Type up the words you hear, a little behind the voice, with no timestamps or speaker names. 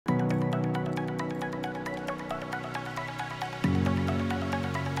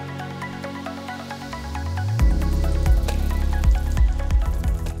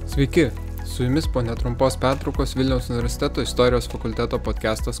Sveiki, su jumis po netrumpos pertraukos Vilniaus universiteto istorijos fakulteto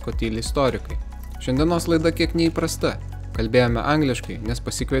podcastas tyli istorikai. Šiandienos laida kiek neįprasta. Kalbėjome angliškai, nes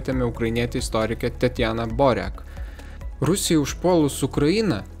pasikvietėme ukrainietį istorikę Tetianą Boriak. Rusijai užpuolus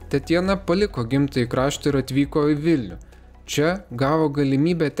Ukrainą, Tetiana paliko gimtąjį kraštą ir atvyko į Vilnių. Čia gavo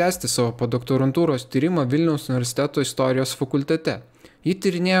galimybę tęsti savo podoktorantūros tyrimą Vilniaus universiteto istorijos fakultete. Ji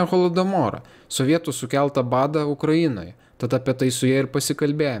tyrinėjo Holodomorą, sovietų sukeltą badą Ukrainoje, tad apie tai su ja ir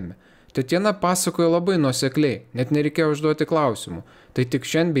pasikalbėjome. Tetiana pasakojo labai nuosekliai, net nereikėjo užduoti klausimų. Tai tik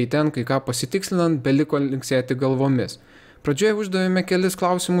šiandien bei ten, kai ką pasitikslinant, beliko linksėti galvomis. Pradžioje uždavėme kelis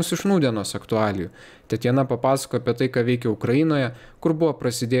klausimus iš nūdienos aktualijų. Tetiana papasakojo apie tai, ką veikia Ukrainoje, kur buvo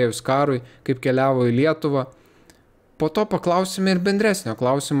prasidėjus karui, kaip keliavo į Lietuvą. Po to paklausime ir bendresnio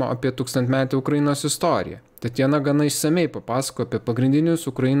klausimo apie tūkstantmetę Ukrainos istoriją. Tetiana gana išsamei papasakojo apie pagrindinius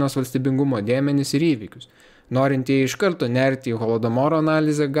Ukrainos valstybingumo dėmenis ir įvykius. Norintieji iš karto nerti į Holodomoro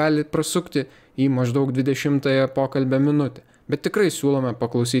analizę gali prasukti į maždaug 20-ąją pokalbio minutę, bet tikrai siūlome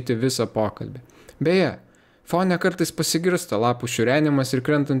paklausyti visą pokalbį. Beje, fone kartais pasigirsta lapų šiurenimas ir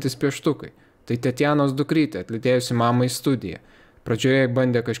krentantis pieštukai. Tai Tetianos dukrytė, atlydėjusi mamą į studiją. Pradžioje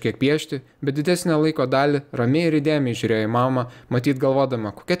bandė kažkiek piešti, bet didesnę laiko dalį ramiai ir įdėmiai žiūrėjo į mamą, matyt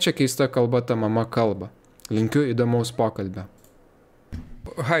galvodama, kokia čia keista kalba ta mama kalba. Linkiu įdomaus pokalbio.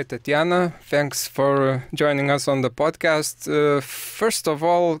 Hi, Tetiana. Thanks for joining us on the podcast. First of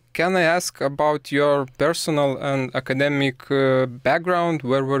all, can I ask about your personal and academic background?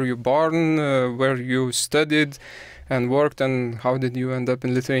 Where were you born? Where you studied and worked? And how did you end up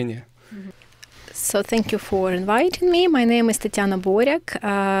in Lithuania? So thank you for inviting me. My name is Tetiana Boriak.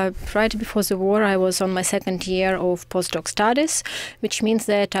 Right before the war, I was on my second year of postdoc studies, which means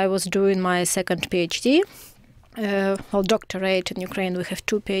that I was doing my second PhD. Doctorate in Ukraine, we have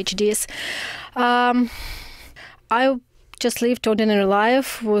 2 PhDs. I just lived ordinary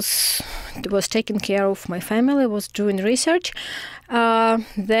life, was taking care of my family, was doing research.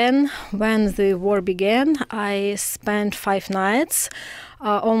 Then, when the war began, I spent 5 nights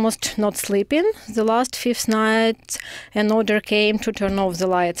almost not sleeping. The last 5th night, an order came to turn off the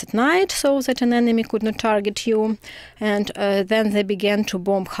lights at night so that an enemy could not target you. And then they began to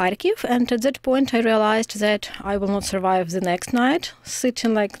bomb Kharkiv. And at that point, I realized that I will not survive the next night,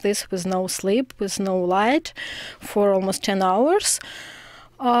 sitting like this with no sleep, with no light for almost 10 hours.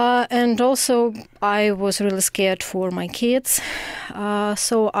 And also, I was really scared for my kids.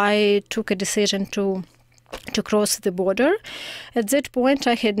 So I took a decision to cross the border. At that point,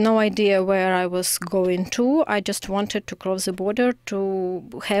 I had no idea where I was going to. I just wanted to cross the border to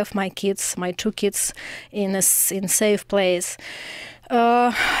have my kids, my 2 kids, in a safe place.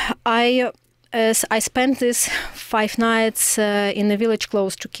 I spent these 5 nights in a village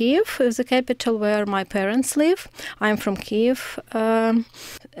close to Kiev, the capital where my parents live. I'm from Kiev.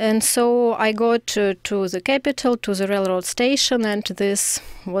 And so I got to the capital, to the railroad station, and this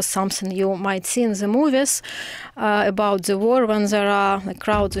was something you might see in the movies about the war, when there are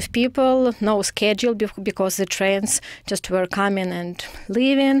crowds of people, no schedule because the trains just were coming and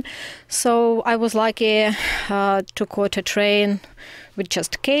leaving. So I was lucky to caught a train which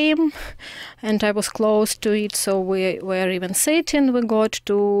just came, and I was close to it, so we were even sitting. We got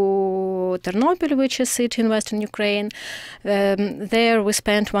to Ternopil, which is a city in western Ukraine. There we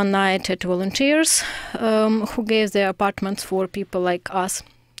spent 1 night at volunteers who gave their apartments for people like us,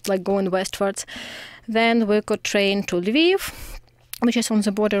 like going westwards. Then we got train to Lviv, which is on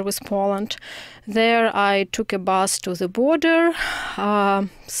the border with Poland. There I took a bus to the border,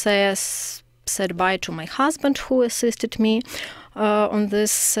 said bye to my husband who assisted me on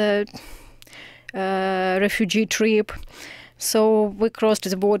this refugee trip. So we crossed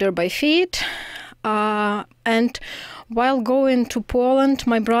the border by feet. And while going to Poland,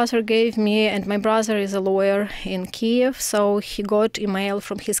 my brother gave me, and my brother is a lawyer in Kiev, so he got email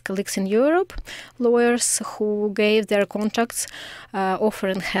from his colleagues in Europe, lawyers who gave their contacts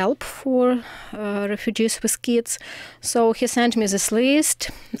offering help for refugees with kids. So he sent me this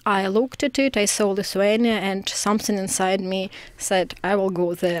list. I looked at it, I saw Lithuania, and something inside me said, I will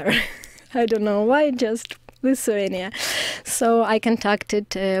go there. I don't know why, just Lithuania. So I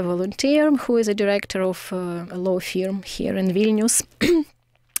contacted a volunteer who is a director of a law firm here in Vilnius.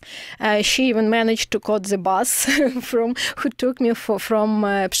 She even managed to caught the bus who took me from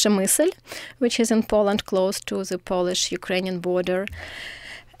Przemysl, which is in Poland, close to the Polish-Ukrainian border.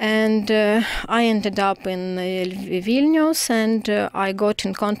 And I ended up in Vilnius, and I got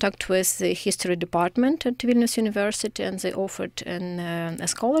in contact with the history department at Vilnius University, and they offered a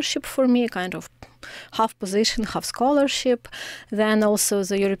scholarship for me, kind of half position, half scholarship. Then also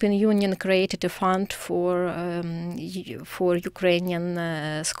the European Union created a fund for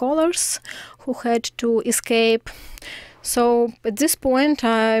Ukrainian scholars who had to escape. So at this point,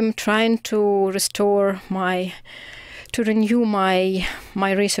 I'm trying to renew my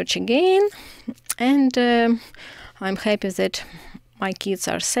research again, and I'm happy that my kids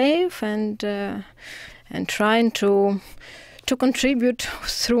are safe, and trying to contribute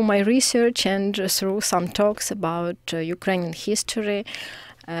through my research and through some talks about Ukrainian history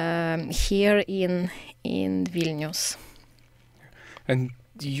here in Vilnius. And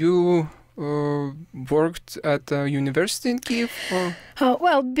you worked at a university in Kyiv?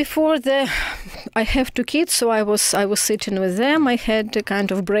 Well, before I have two kids, so I was sitting with them. I had a kind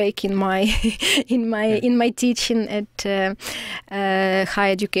of break in my teaching at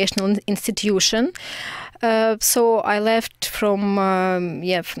higher educational institution. So I left from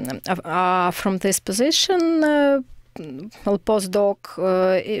this position. Postdoc.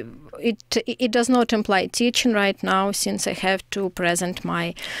 It does not imply teaching right now, since I have to present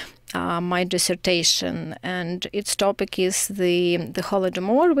my dissertation, and its topic is the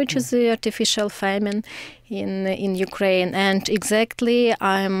Holodomor, which is the artificial famine in Ukraine. And exactly,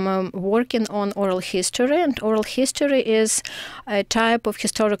 I'm working on oral history, and oral history is a type of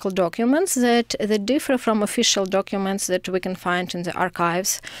historical documents that differ from official documents that we can find in the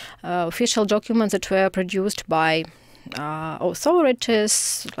archives, official documents that were produced by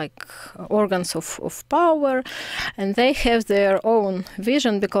authorities, like organs of power, and they have their own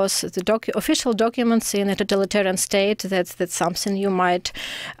vision, because the official documents in a totalitarian state, that's something you might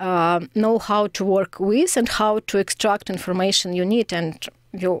know how to work with and how to extract information you need, and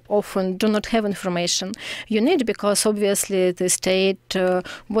you often do not have information you need, because obviously the state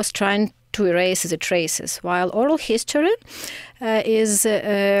was trying to erase the traces, while oral history is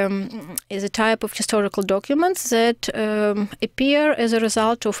a type of historical documents that appear as a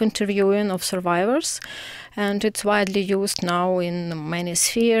result of interviewing of survivors, and it's widely used now in many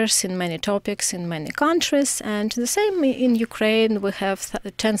spheres, in many topics, in many countries. And the same in Ukraine, we have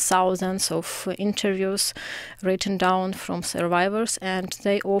tens of thousands of interviews written down from survivors, and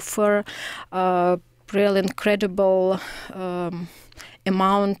they offer really incredible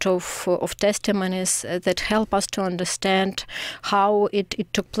amount of testimonies that help us to understand how it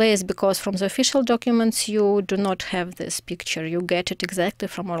took place, because from the official documents you do not have this picture. You get it exactly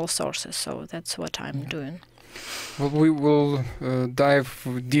from oral sources. So that's what I'm doing. Well, we will dive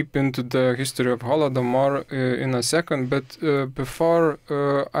deep into the history of Holodomor in a second, but before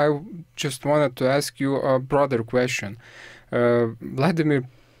I just wanted to ask you a broader question. Vladimir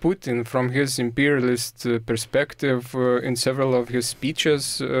Putin, from his imperialist perspective, in several of his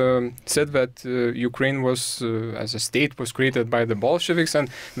speeches, said that Ukraine was, as a state, was created by the Bolsheviks, and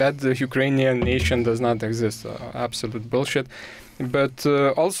that the Ukrainian nation does not exist. Absolute bullshit. But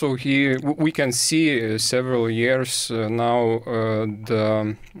also we can see several years now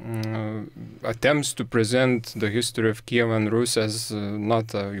the attempts to present the history of Kiev and Rus as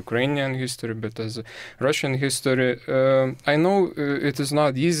not a Ukrainian history, but as a Russian history. I know it is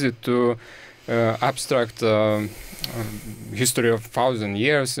not easy to abstract history of 1,000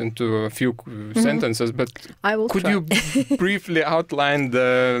 years into a few sentences, but could you briefly outline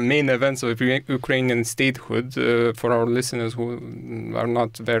the main events of Ukrainian statehood for our listeners who are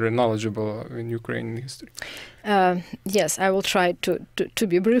not very knowledgeable in Ukrainian history? Yes, I will try to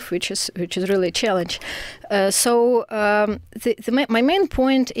be brief, which is really a challenge. My main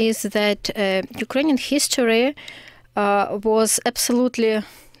point is that Ukrainian history was absolutely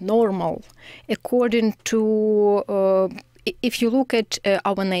normal, according to, if you look at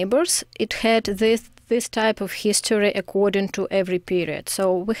our neighbors, it had this type of history according to every period.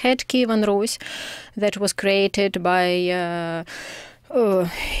 So we had Kievan Rus that was created by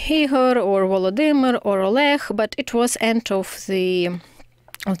Igor or Volodymyr or Oleg, but it was end of the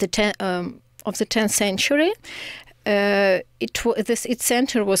 10th century. Its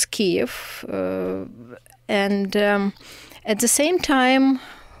center was Kiev, and at the same time,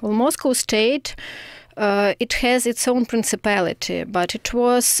 Moscow state, it has its own principality, but it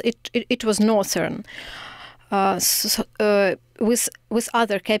was northern. With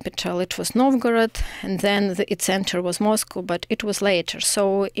other capital, it was Novgorod, and then its center was Moscow, but it was later.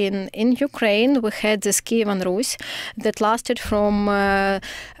 So in Ukraine, we had this Kievan Rus that lasted from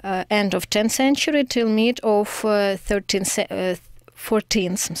end of 10th century till mid of 14th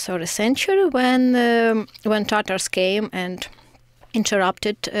century, when Tatars came and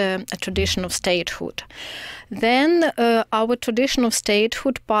interrupted a tradition of statehood. Then our tradition of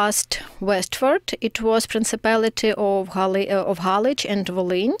statehood passed westward. It was Principality of Halych and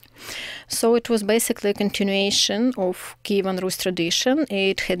Volyn. So it was basically a continuation of Kievan Rus tradition.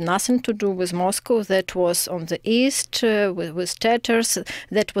 It had nothing to do with Moscow. That was on the east, with Tatars.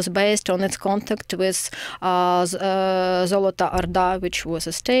 That was based on its contact with Zolota Orda, which was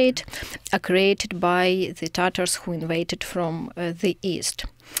a state created by the Tatars who invaded from the east.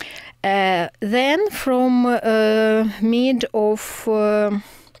 Then from mid of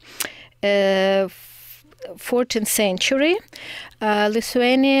 14th century,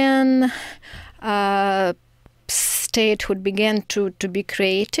 Lithuanian statehood began to be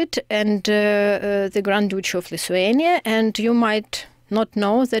created, and the Grand Duchy of Lithuania, and you might not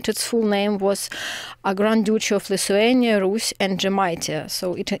know that its full name was a Grand Duchy of Lithuania, Rus, and Žemaitija,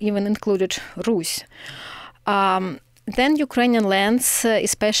 so it even included Rus. Then Ukrainian lands,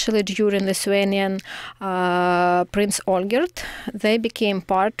 especially during Lithuanian Prince Olgierd, they became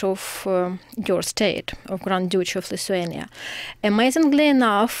part of your state, of Grand Duchy of Lithuania. Amazingly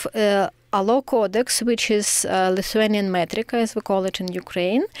enough, a law codex, which is Lithuanian metrika, as we call it in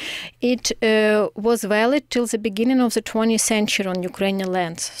Ukraine, it was valid till the beginning of the 20th century on Ukrainian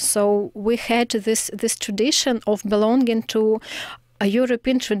lands. So we had this tradition of belonging to a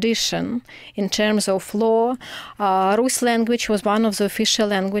European tradition in terms of law. Rus language was one of the official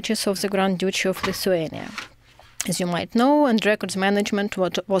languages of the Grand Duchy of Lithuania, as you might know, and records management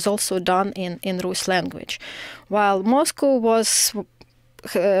was also done in Rus language. While Moscow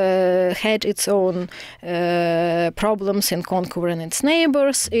had its own problems in conquering its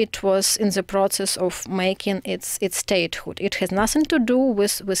neighbors, it was in the process of making its statehood. It has nothing to do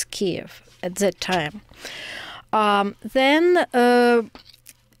with Kiev at that time. Then,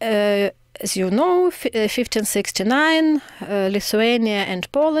 as you know, 1569, Lithuania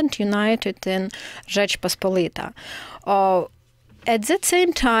and Poland united in Rzeczpospolita. At that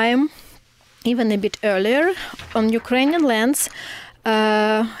same time, even a bit earlier, on Ukrainian lands,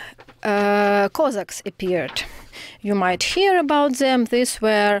 Cossacks appeared. You might hear about them. These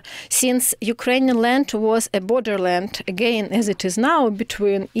were, since Ukrainian land was a borderland, again, as it is now,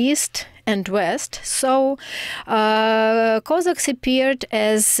 between East and West. So Cossacks appeared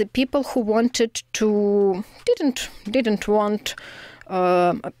as people who wanted to, didn't want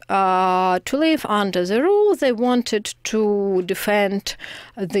to live under the rule. They wanted to defend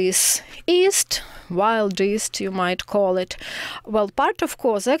this East, Wild East, you might call it. Well, part of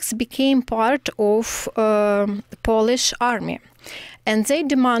Cossacks became part of Polish army, and they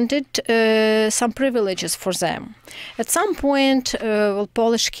demanded some privileges for them. At some point,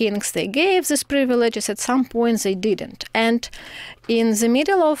 Polish kings, they gave these privileges. At some point, they didn't. And in the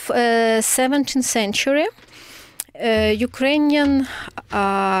middle of 17th century, Ukrainian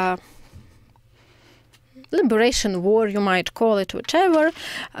liberation war, you might call it, whatever,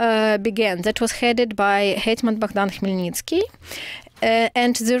 began. That was headed by Hetman Bogdan Khmelnytsky.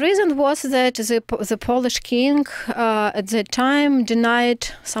 And the reason was that the Polish king at that time denied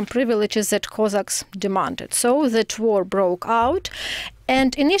some privileges that Cossacks demanded. So that war broke out.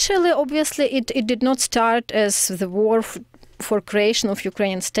 And initially, obviously, it did not start as the war for creation of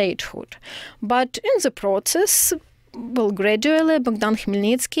Ukrainian statehood. But in the process, well, gradually, Bogdan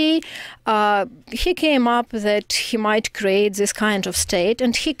Khmelnytsky, he came up that he might create this kind of state,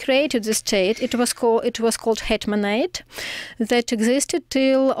 and he created this state. It was called Hetmanate, that existed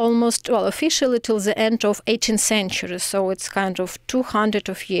till almost, well, officially till the end of 18th century. So it's kind of 200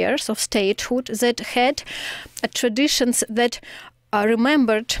 of years of statehood that had traditions that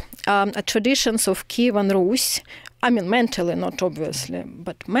remembered traditions of Kievan Rus. I mean, mentally, not obviously,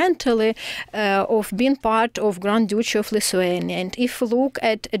 but mentally, of being part of Grand Duchy of Lithuania. And if you look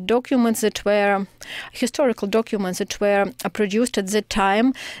at documents that were, historical documents that were produced at that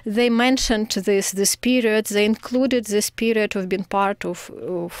time, they mentioned this period, they included this period of being part of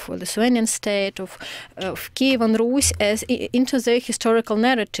Lithuanian state, of Kievan Rus, as into their historical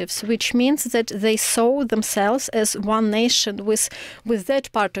narratives, which means that they saw themselves as one nation with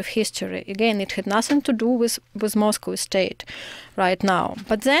that part of history. Again, it had nothing to do with Moscow state right now.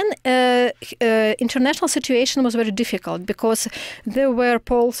 But then international situation was very difficult because there were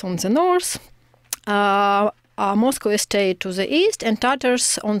Poles on the north, Moscow state to the east, and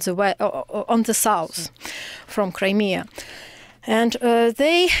Tatars on the south from Crimea. And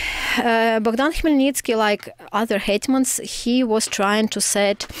Bogdan Khmelnytsky, like other hetmans, he was trying to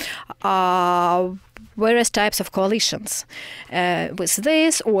set various types of coalitions, with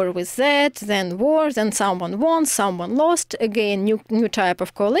this or with that, then war, then someone won, someone lost, again, new type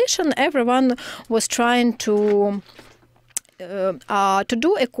of coalition. Everyone was trying to to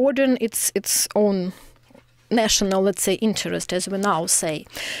do according its own national, let's say, interest, as we now say.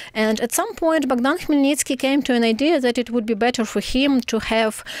 And at some point, Bogdan Khmelnytsky came to an idea that it would be better for him to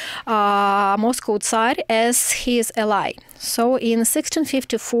have Moscow Tsar as his ally. So in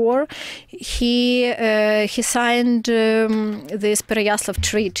 1654, he signed this Pereyaslav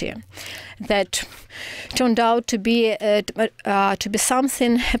Treaty that turned out to be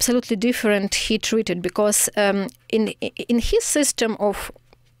something absolutely different he treated, because in his system of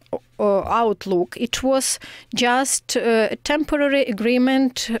outlook, it was just a temporary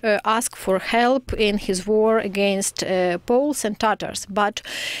agreement, ask for help in his war against Poles and Tatars. But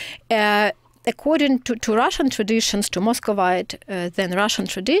according to Russian traditions, to Muscovite then Russian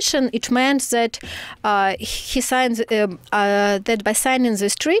tradition, it meant that he signed that by signing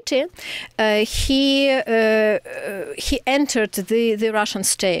this treaty, he entered the Russian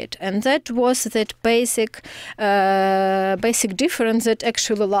state, and that was that basic difference that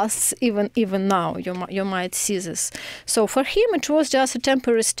actually lasts even now. You might see this. So for him, it was just a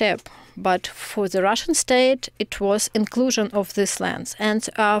temporary step. But for the Russian state, it was inclusion of these lands. And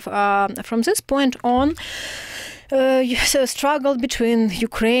from this point on, the struggle between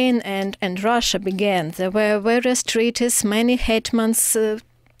Ukraine and Russia began. There were various treaties, many hetmans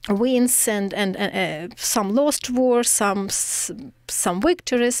wins and some lost wars, some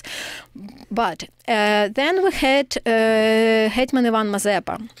victories. But then we had Hetman Ivan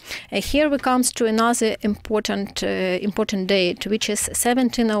Mazepa. Here we come to another important date, which is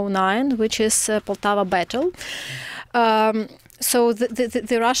 1709, which is Poltava battle. So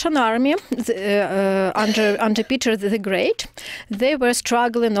the Russian army under Peter the Great, they were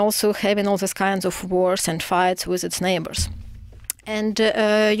struggling, also having all these kinds of wars and fights with its neighbors. And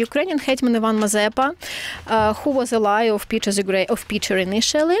Ukrainian hetman Ivan Mazepa, who was ally of Peter the Great, of Peter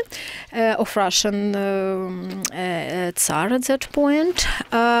initially, of Russian Tsar at that point.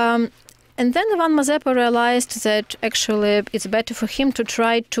 And then Ivan Mazepa realized that actually it's better for him to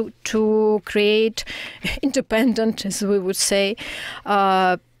try to create independent, as we would say,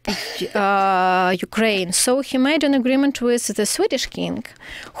 Ukraine. So he made an agreement with the Swedish king,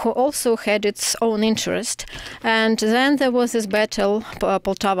 who also had its own interest. And then there was this battle,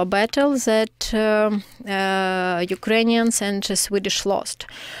 Poltava battle, that Ukrainians and the Swedish lost.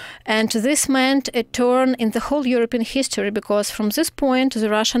 And this meant a turn in the whole European history, because from this point the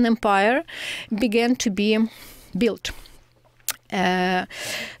Russian Empire began to be built. And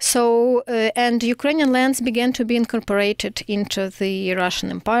Ukrainian lands began to be incorporated into the Russian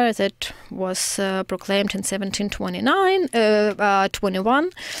Empire that was proclaimed in 1721,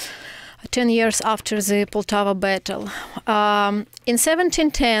 10 years after the Poltava battle. In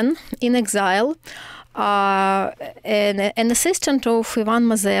 1710, in exile, an assistant of Ivan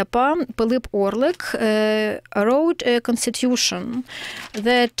Mazepa, Pilip Orlik, wrote a constitution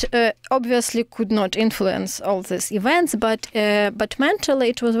that obviously could not influence all these events, but mentally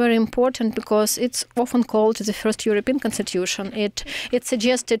it was very important, because it's often called the first European constitution. It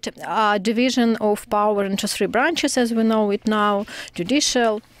suggested a division of power into three branches, as we know it now: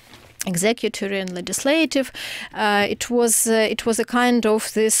 judicial, executive and legislative. It was a kind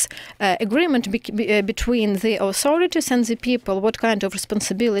of this agreement between the authorities and the people, what kind of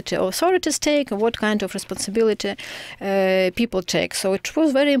responsibility authorities take and what kind of responsibility people take. So it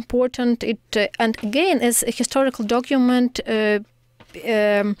was very important. And again, as a historical document, it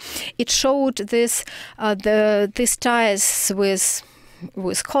showed these ties with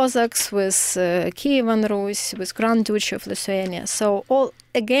Cossacks, with Kievan Rus, with Grand Duchy of Lithuania. So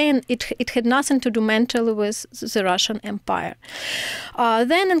again, it had nothing to do mentally with the Russian Empire.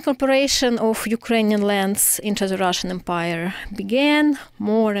 Then incorporation of Ukrainian lands into the Russian Empire began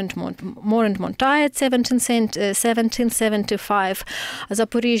more and more tight. 1775,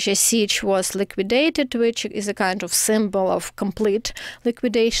 Zaporizhzhia siege was liquidated, which is a kind of symbol of complete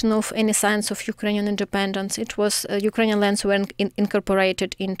liquidation of any signs of Ukrainian independence. It was Ukrainian lands were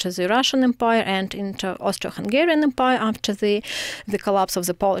incorporated into the Russian Empire and into Austro-Hungarian Empire after the collapse of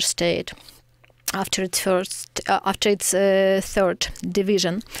the Polish state, after its third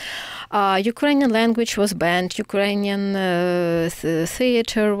division. Ukrainian language was banned, Ukrainian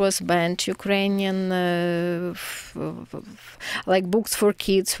theater was banned, Ukrainian like books for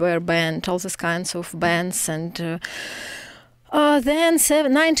kids were banned, all these kinds of bans. And then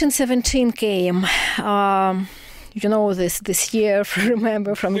 1917 came. You know this year,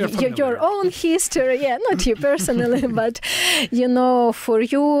 remember from your own history. Yeah, not you personally, but you know, for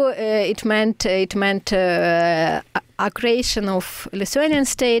you it meant creation of Lithuanian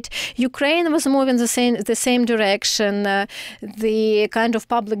state, Ukraine was moving the same direction. The kind of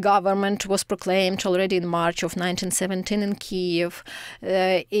public government was proclaimed already in March of 1917 in Kiev.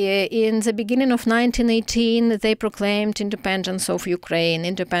 In the beginning of 1918, they proclaimed independence of Ukraine,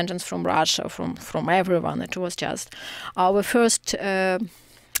 independence from Russia, from everyone. It was just our first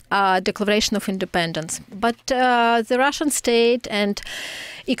declaration of independence. But the Russian state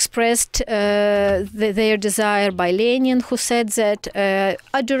expressed their desire by Lenin, who said that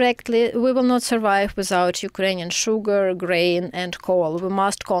directly, we will not survive without Ukrainian sugar, grain, and coal. We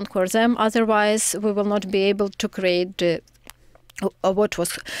must conquer them, otherwise we will not be able to create what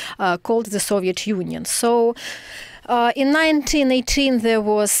was called the Soviet Union. So in 1918, there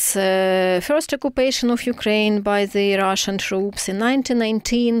was first occupation of Ukraine by the Russian troops. In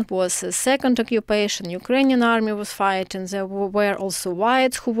 1919 was a second occupation. Ukrainian army was fighting. There were also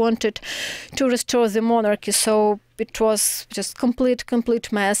whites who wanted to restore the monarchy. So it was just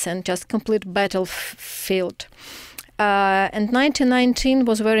complete mess and just complete battlefield. And 1919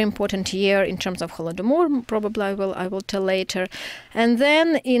 was a very important year in terms of Holodomor, probably I will tell later. And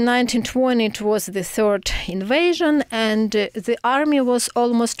then in 1920 it was the third invasion, and the army was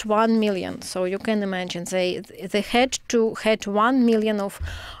almost 1 million. So you can imagine they had 1 million of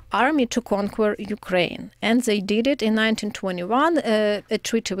army to conquer Ukraine, and they did it in 1921. A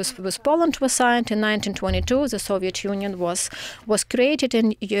treaty with Poland was signed in 1922. The Soviet Union was created,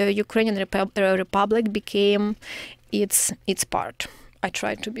 and Ukrainian Republic became its part. I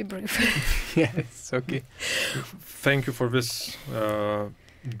tried to be brief. Yes, okay. Thank you for this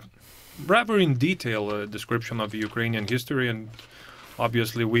rather in detail description of Ukrainian history, and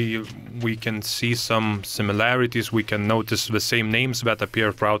obviously we can see some similarities. We can notice the same names that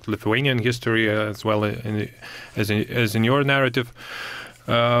appear throughout Lithuanian history as well as in your narrative.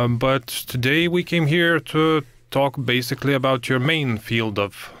 But today we came here to talk basically about your main field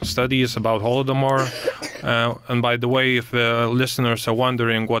of studies, about Holodomor. And by the way, if listeners are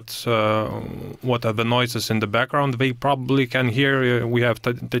wondering what are the noises in the background, they probably can hear. We have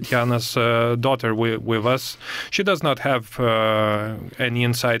Tetiana's daughter with us. She does not have any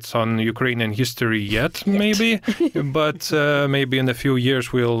insights on Ukrainian history yet, maybe, but maybe in a few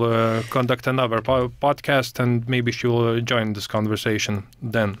years we'll conduct another podcast, and maybe she will join this conversation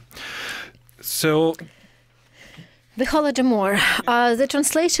then. So, the Holodomor. The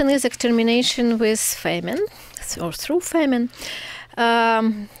translation is extermination with famine, or through famine.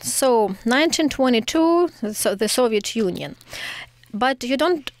 So 1922, so the Soviet Union. But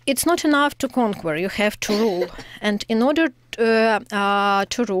it's not enough to conquer, you have to rule. And in order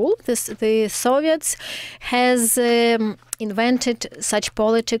to rule, the Soviets has invented such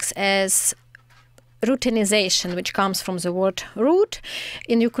politics as routinization, which comes from the word root.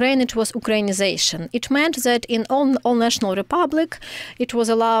 In Ukraine, it was Ukrainization. It meant that in all national republic, it was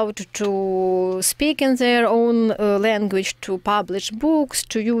allowed to speak in their own language, to publish books,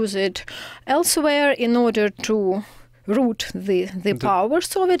 to use it elsewhere in order to root the power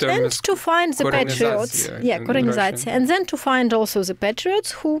Soviet, and to find the patriots. Korenizatsiya. And then to find also the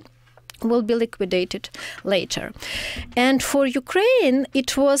patriots who will be liquidated later. And for Ukraine,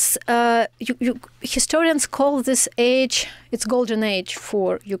 it was, historians call this age, it's golden age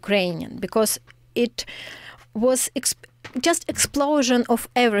for Ukrainian, because it was just explosion of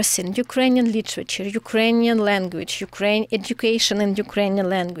everything. Ukrainian literature, Ukrainian language, Ukrainian education in Ukrainian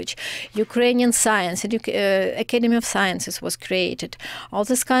language, Ukrainian science, Academy of Sciences was created, all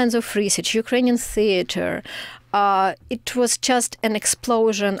these kinds of research, Ukrainian theater. It was just an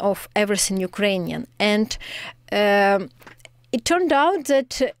explosion of everything Ukrainian. And it turned out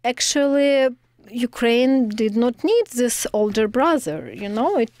that actually Ukraine did not need this older brother. You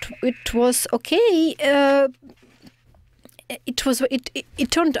know, it was okay.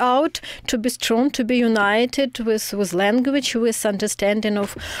 It turned out to be strong, to be united with language, with understanding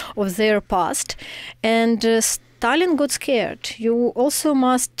of their past. And Stalin got scared. You also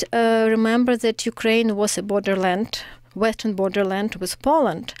must remember that Ukraine was a borderland, western borderland with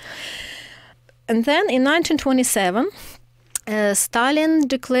Poland. And then in 1927, Stalin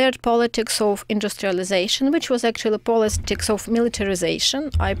declared politics of industrialization, which was actually politics of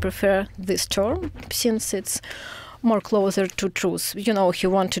militarization. I prefer this term since it's more closer to truth. You know, he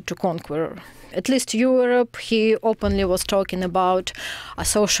wanted to conquer at least Europe. He openly was talking about a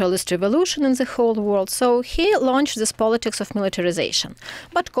socialist revolution in the whole world. So he launched this politics of militarization,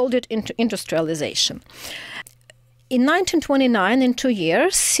 but called it industrialization. In 1929, in 2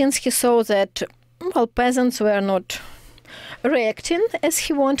 years, since he saw that, well, peasants were not reacting as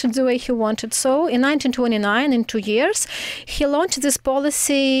he wanted, the way he wanted. So in 1929, in 2 years, he launched this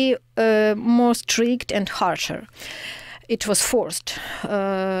policy more strict and harsher. It was forced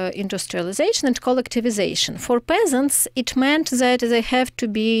industrialization and collectivization. For peasants, it meant that they have to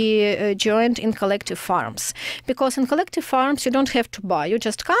be joined in collective farms. Because in collective farms, you don't have to buy. You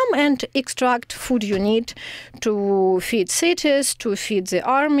just come and extract food you need to feed cities, to feed the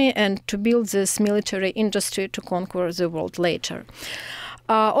army, and to build this military industry to conquer the world later.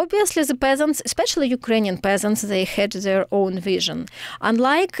 Obviously, the peasants, especially Ukrainian peasants, they had their own vision.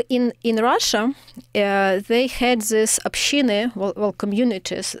 Unlike in Russia, they had this общины,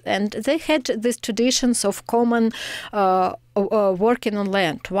 communities, and they had these traditions of common working on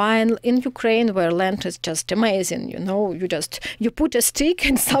land. While in Ukraine, where land is just amazing, you know, you put a stick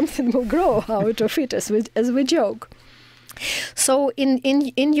and something will grow out of it, as we joke. So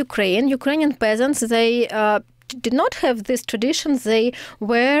in Ukrainian peasants, they did not have these traditions. They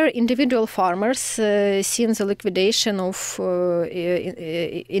were individual farmers since the liquidation of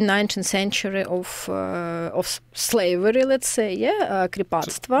in 19th century of slavery, let's say,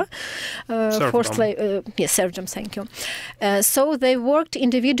 кріпацтва, serfdom, thank you. So they worked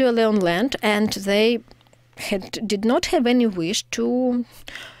individually on land, and they did not have any wish to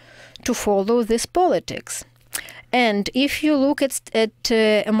follow this politics. And if you look at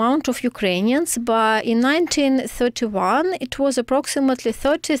amount of Ukrainians, in 1931, it was approximately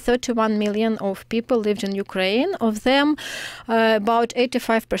 31 million of people lived in Ukraine. Of them, about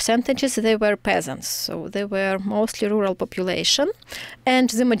 85% they were peasants. So they were mostly rural population, and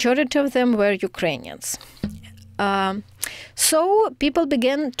the majority of them were Ukrainians. So people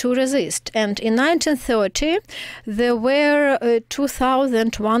began to resist, and in 1930 there were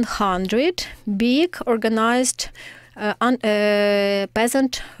 2,100 big organized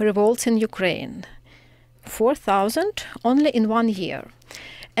peasant revolts in Ukraine. 4,000 only in 1 year.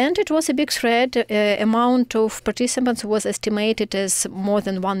 And it was a big threat. Amount of participants was estimated as more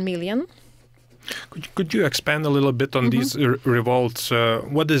than 1 million. Could you expand a little bit on these revolts?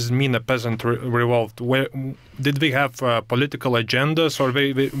 What does it mean, a peasant revolt? Where did they have political agendas, or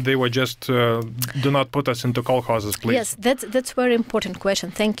they were just do not put us into kolkhozes, please? Yes, that's very important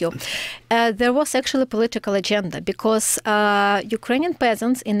question. Thank you. There was actually a political agenda, because Ukrainian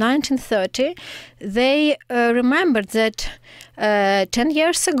peasants in 1930, they remembered that 10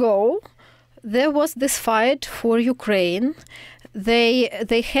 years ago there was this fight for Ukraine. They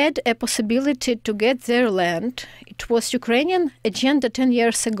had a possibility to get their land. It was Ukrainian agenda 10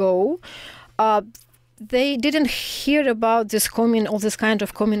 years ago. They didn't hear about all this kind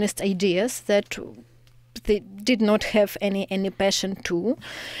of communist ideas that they did not have any passion to.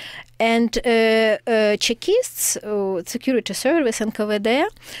 And Chekists, security service, and KVD,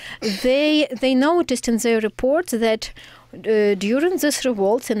 they noticed in their reports that during this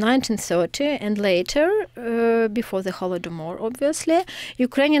revolts in 1930 and later, before the Holodomor, obviously,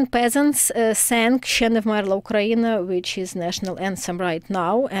 Ukrainian peasants sang "Vykdančią Ukrainą," which is national anthem right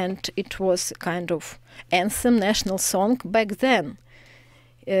now, and it was kind of anthem, national song back then.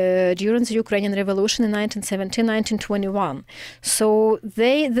 During the Ukrainian Revolution in 1917-1921. So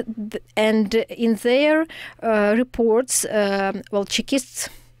and in their reports, Chekists,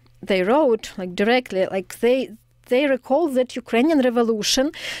 they wrote directly, they recall that Ukrainian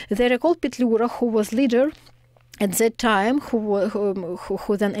Revolution. They recall Petlura, who was leader at that time,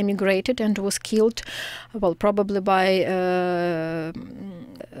 who then emigrated and was killed, probably by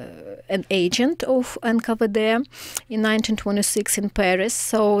an agent of NKVD in 1926 in Paris.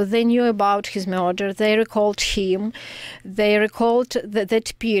 So they knew about his murder. They recalled him. They recalled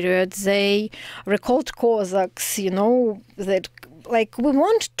that period. They recalled Cossacks, that we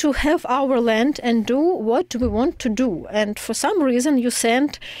want to have our land and do what we want to do. And for some reason, you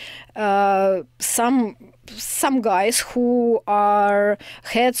send some guys who are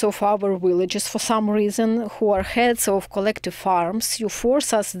heads of our villages, for some reason, who are heads of collective farms. You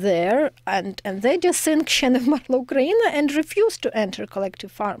force us there, and they just sing "Vykdančią Ukrainą" and refuse to enter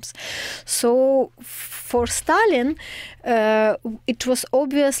collective farms. So for Stalin, it was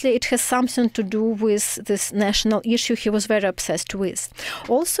obviously, it has something to do with this national issue he was very obsessed with.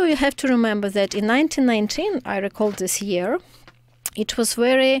 Also, you have to remember that in 1919, I recall this year, it was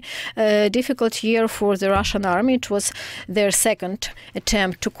very difficult year for the Russian army. It was their second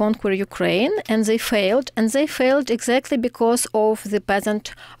attempt to conquer Ukraine, and they failed. And they failed exactly because of the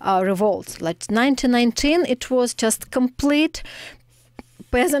peasant revolts. Like 1919, it was just complete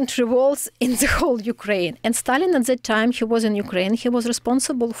peasant revolts in the whole Ukraine. And Stalin at that time, he was in Ukraine. He was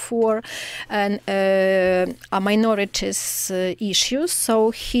responsible for minorities issues.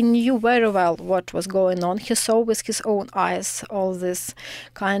 So he knew very well what was going on. He saw with his own eyes all this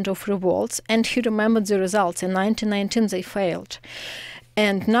kind of revolts. And he remembered the results. In 1919, they failed.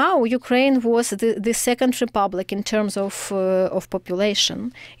 And now Ukraine was the second republic in terms of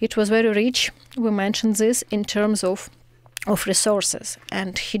population. It was very rich. We mentioned this in terms of resources,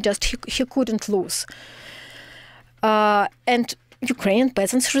 and he couldn't lose. And Ukrainian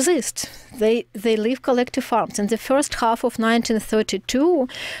peasants resist. They leave collective farms. In the first half of 1932,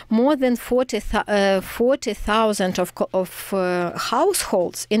 more than 40,000 of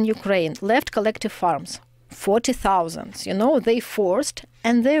households in Ukraine left collective farms. 40,000. They forced,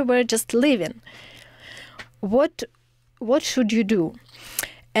 and they were just living. What should you do?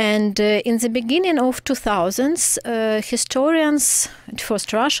 And in the beginning of 2000s, historians,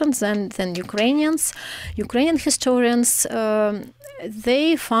 first Russians and then Ukrainian historians,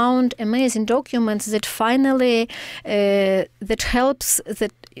 they found amazing documents that finally that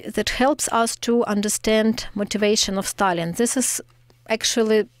helps us to understand motivation of Stalin. This is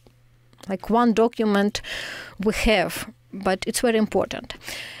actually like one document we have, but it's very important.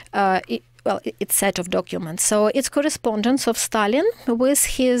 It's a set of documents. So it's correspondence of Stalin with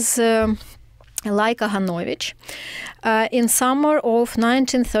his Lai Kaganovich in summer of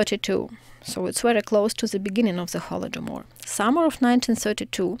 1932. So it's very close to the beginning of the Holodomor. Summer of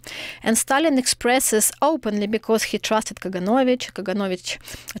 1932. And Stalin expresses openly because he trusted Kaganovich. Kaganovich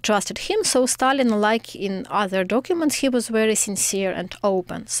trusted him. So Stalin, like in other documents, he was very sincere and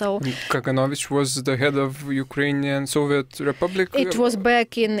open. So Kaganovich was the head of Ukrainian Soviet Republic? It was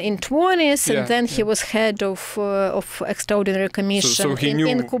back in 20s, and then he was head of Extraordinary Commission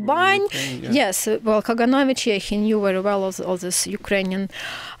in Kuban. Yes, well, Kaganovich, he knew very well all this Ukrainian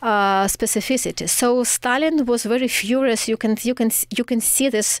specificity. So Stalin was very furious. You can see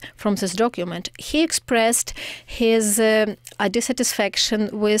this from this document. He expressed his dissatisfaction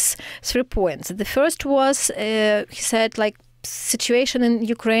with 3 points. The first was he said situation in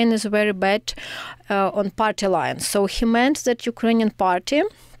Ukraine is very bad on party lines. So he meant that Ukrainian party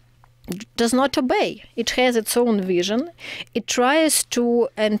does not obey. It has its own vision. It tries to,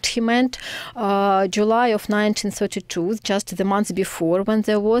 and he meant July of 1932, just the month before, when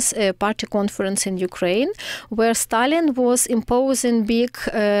there was a party conference in Ukraine, where Stalin was imposing big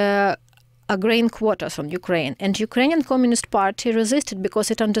grain quotas on Ukraine. And Ukrainian Communist Party resisted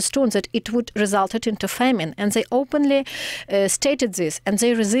because it understood that it would result into famine. And they openly stated this, and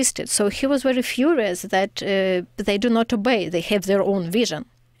they resisted. So he was very furious that they do not obey. They have their own vision.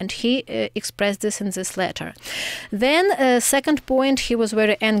 And he expressed this in this letter. Then, second point he was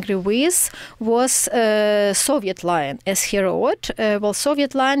very angry with was Soviet line, as he wrote.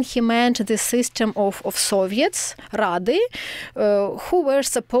 Soviet line, he meant the system of Soviets, Rady, who were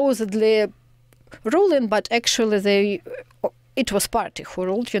supposedly ruling, but actually it was party who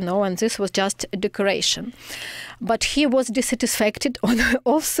ruled, and this was just a decoration. But he was dissatisfied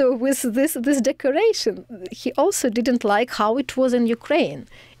also with this decoration. He also didn't like how it was in Ukraine.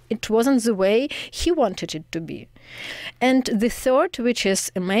 It wasn't the way he wanted it to be. And the third, which is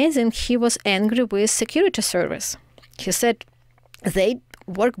amazing, he was angry with security service. He said they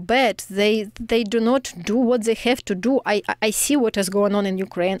work bad. They do not do what they have to do. I see what is going on in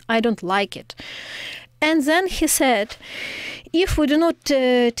Ukraine. I don't like it. And then he said, if we do not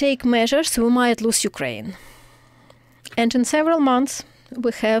take measures, we might lose Ukraine. And in several months,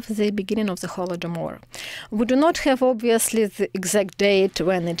 we have the beginning of the Holodomor. We do not have, obviously, the exact date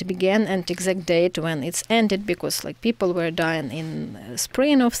when it began and exact date when it's ended, because people were dying in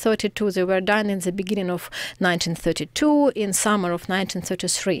spring of 32, they were dying in the beginning of 1932, in summer of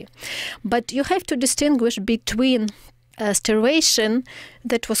 1933. But you have to distinguish between starvation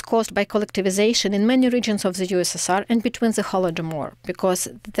that was caused by collectivization in many regions of the USSR and between the Holodomor, because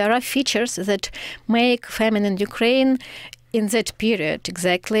there are features that make famine in Ukraine in that period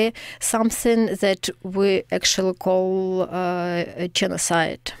exactly something that we actually call a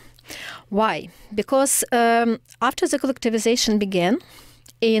genocide. Why? Because after the collectivization began,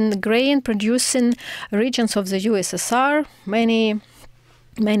 in grain-producing regions of the USSR, many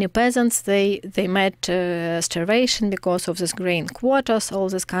peasants, they met starvation because of this grain quotas, all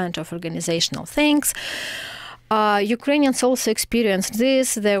this kind of organizational things. Ukrainians also experienced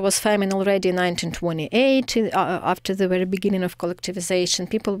this. There was famine already in 1928, after the very beginning of collectivization.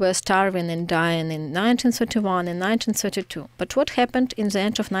 People were starving and dying in 1931 and 1932. But what happened in the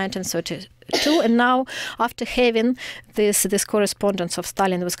end of 1932? And now, after having this correspondence of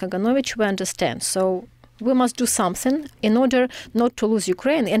Stalin with Kaganovich, we understand. So we must do something in order not to lose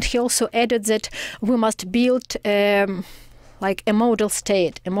Ukraine. And he also added that we must build like a model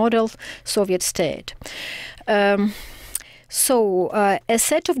state, a model Soviet state. So a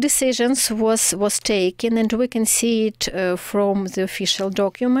set of decisions was taken, and we can see it from the official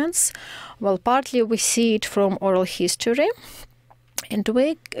documents. Well, partly we see it from oral history, and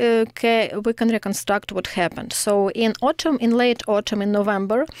we can reconstruct what happened. So in late autumn, in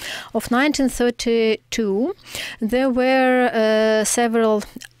November of 1932, there were several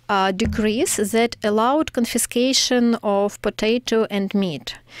decrees that allowed confiscation of potato and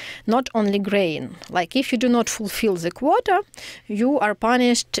meat, not only grain. Like if you do not fulfill the quota, you are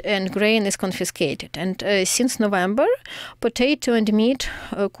punished and grain is confiscated. And since November, potato and meat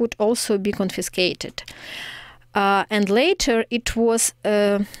could also be confiscated. And later it was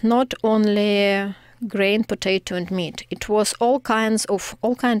not only grain, potato and meat. It was all kind of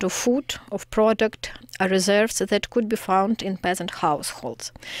food, of product reserves that could be found in peasant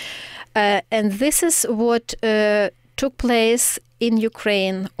households. And this is what took place in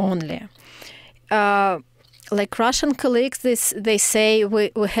Ukraine only. Like Russian colleagues, they say we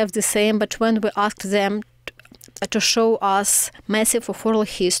have the same, but when we asked them to show us massive of oral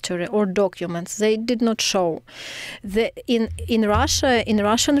history or documents, they did not show. In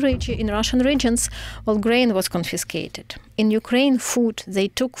Russian regions, well, grain was confiscated. In Ukraine, they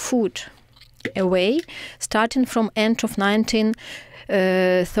took food away, starting from end of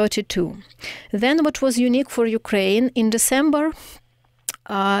 1932. Then what was unique for Ukraine, in December,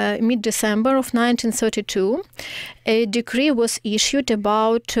 mid-December of 1932, a decree was issued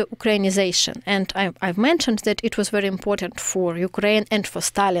about Ukrainization. And I've mentioned that it was very important for Ukraine and for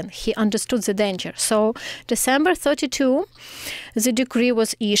Stalin. He understood the danger. So December 32, the decree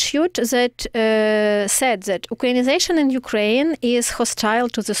was issued that said that Ukrainization in Ukraine is hostile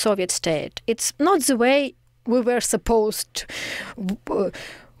to the Soviet state. It's not the way we were supposed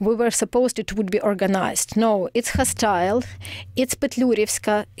it would be organized. No, it's hostile. It's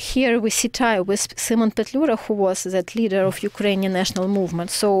Petlurivska. Here we see tie with Simon Petlura, who was that leader of Ukrainian national movement.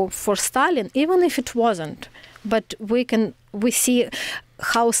 So for Stalin, even if it wasn't, but we see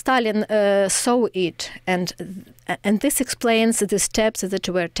how Stalin saw it, and this explains the steps that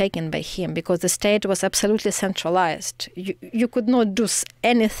were taken by him, because the state was absolutely centralized. You could not do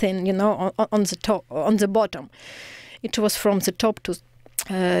anything, on the top, on the bottom. It was from the top to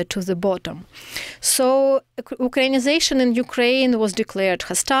the bottom. So Ukrainization in Ukraine was declared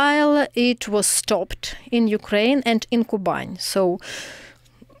hostile. It was stopped in Ukraine and in Kuban. So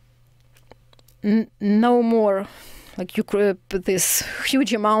no more like this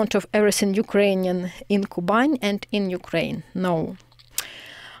huge amount of everything Ukrainian in Kuban and in Ukraine. No.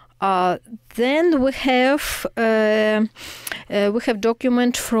 Then we have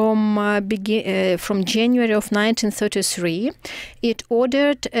document from January of 1933. It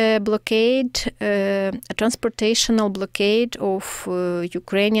ordered a blockade, a transportational blockade of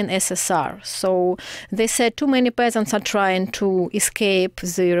Ukrainian SSR. So they said too many peasants are trying to escape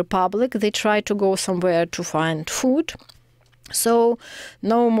the republic. They try to go somewhere to find food. So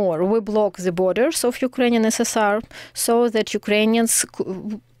no more. We block the borders of Ukrainian SSR so that Ukrainians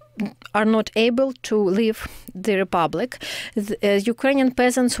are not able to leave the republic. Ukrainian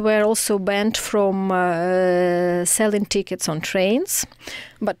peasants were also banned from selling tickets on trains,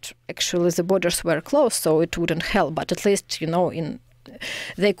 but actually the borders were closed, so it wouldn't help. But at least,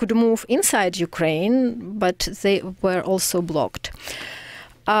 they could move inside Ukraine, but they were also blocked.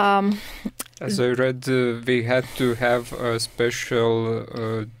 As I read, they had to have a special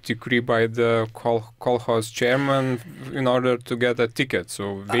decree by the kolkhoz chairman in order to get a ticket.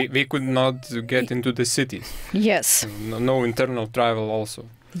 So they could not get into the cities. Yes. No internal travel also.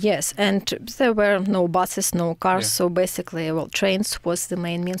 Yes, and there were no buses, no cars. Yeah. So basically, trains was the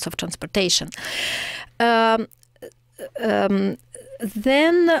main means of transportation. Then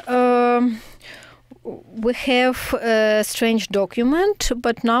we have a strange document,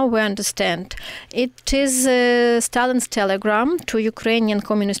 but now we understand. It is Stalin's telegram to Ukrainian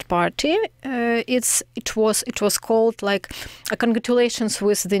Communist Party. It was called like a congratulations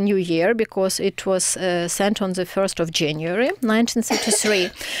with the new year, because it was sent on the 1st of January 1933.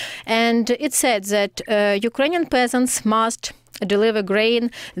 And it said that Ukrainian peasants must deliver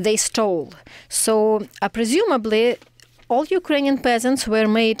grain they stole. So presumably all Ukrainian peasants were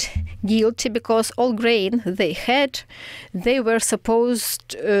made guilty because all grain they had, they were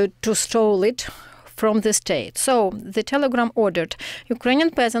supposed to steal it from the state. So the telegram ordered Ukrainian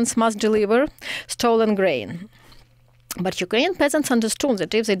peasants must deliver stolen grain. But Ukrainian peasants understood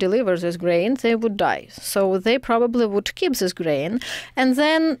that if they deliver this grain, they would die. So they probably would keep this grain. And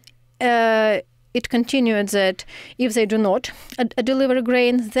then it continued that if they do not deliver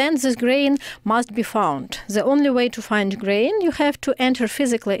grain, then this grain must be found. The only way to find grain, you have to enter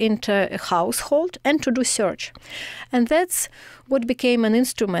physically into a household and to do search. And that's what became an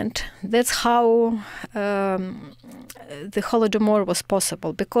instrument. That's how the Holodomor was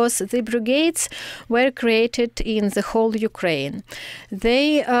possible, because the brigades were created in the whole Ukraine.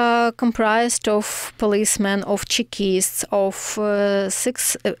 They comprised of policemen, of chekists, of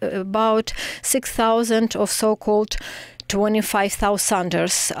about 6,000 of so-called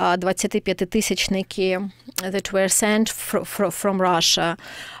 25,000ers, 25,000-тисячники that were sent from Russia,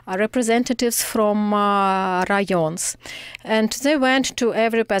 representatives from rayons. And they went to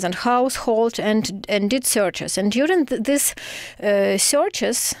every peasant household and did searches. And during these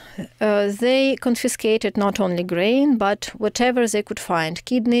searches, they confiscated not only grain, but whatever they could find: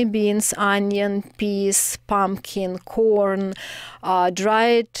 kidney beans, onion, peas, pumpkin, corn,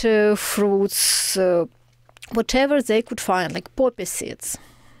 dried fruits, whatever they could find, like poppy seeds.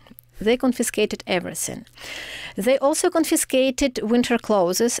 They confiscated everything. They also confiscated winter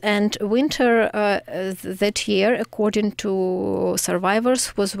clothes, and winter that year, according to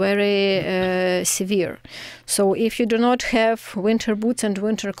survivors, was very severe. So if you do not have winter boots and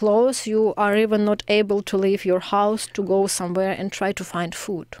winter clothes, you are even not able to leave your house to go somewhere and try to find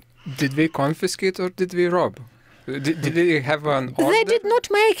food. Did they confiscate or did they rob? Did they have an order? They did not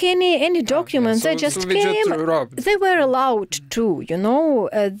make any documents. They just came. They were allowed to,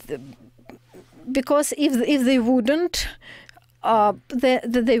 because if they wouldn't,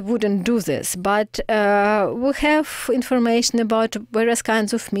 they wouldn't do this. But we have information about various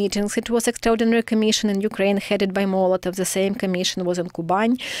kinds of meetings. It was extraordinary commission in Ukraine headed by Molotov. The same commission was in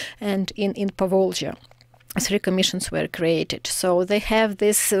Kuban and in Povolzhia. 3 commissions were created. So they have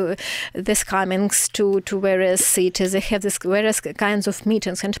this comings to various cities. They have this various kinds of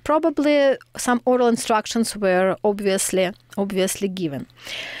meetings, and probably some oral instructions were obviously given.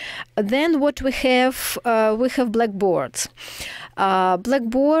 Then what we have blackboards.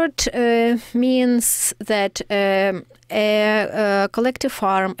 Blackboard means that a collective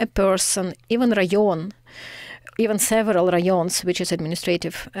farm, a person, even rayon, even several rayons, which is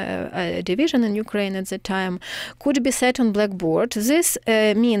administrative division in Ukraine at the time, could be set on blackboard. This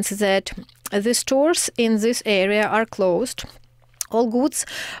means that the stores in this area are closed. All goods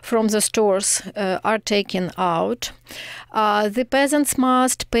from the stores are taken out. The peasants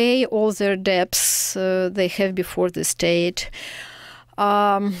must pay all their debts they have before the state.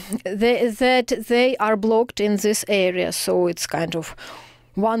 They are blocked in this area, so it's kind of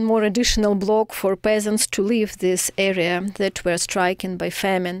one more additional block for peasants to leave this area that were stricken by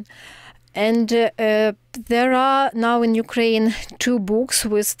famine. And there are now in Ukraine 2 books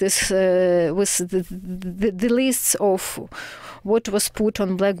with this the lists of what was put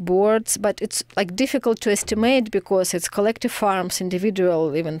on blackboards, but it's like difficult to estimate because it's collective farms,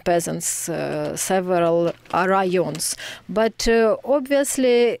 individual, even peasants, several rayons. But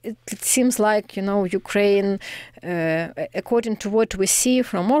obviously it seems like, Ukraine, according to what we see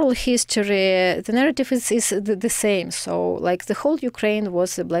from oral history, the narrative is the same. So like the whole Ukraine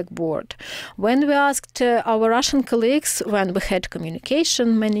was a blackboard. When we asked our Russian colleagues, when we had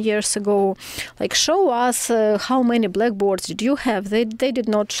communication many years ago, like show us how many blackboards did you have, they did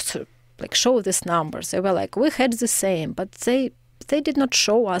not show these numbers. They were like, we had the same, but they did not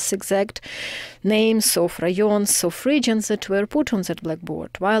show us exact names of rayons, of regions that were put on that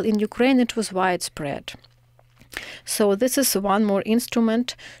blackboard, while in Ukraine it was widespread. So this is one more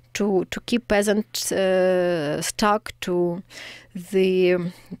instrument to keep peasants stuck to the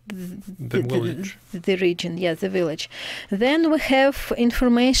village. The region, the village. Then we have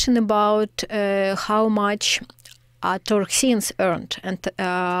information about how much Торгсins earned. And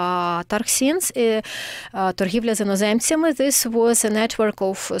Торгсins, торгівля з іноземцями, this was a network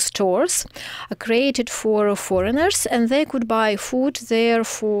of stores created for foreigners, and they could buy food there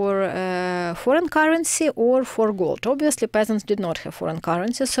for foreign currency or for gold. Obviously, peasants did not have foreign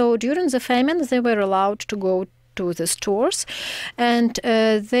currency, so during the famine, they were allowed to go to the stores, and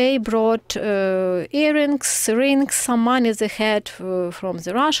they brought earrings, rings, some money they had from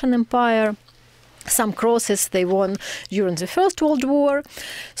the Russian Empire, some crosses they won during the First World War.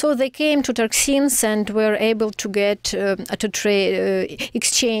 So they came to Торгсins and were able to get to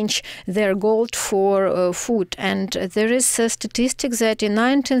exchange their gold for food. And there is a statistic that in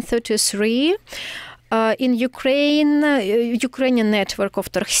 1933, in Ukrainian network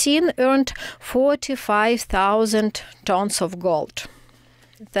of Торгсин earned 45,000 tons of gold.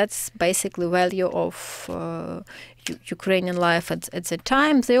 that's basically value of Ukrainian life at the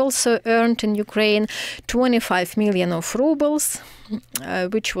time. They also earned in Ukraine 25 million of rubles,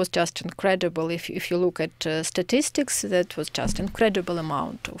 which was just incredible. If you look at statistics, that was just incredible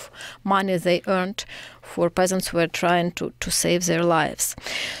amount of money they earned for peasants who were trying to save their lives.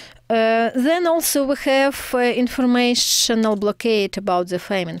 Then also we have informational blockade about the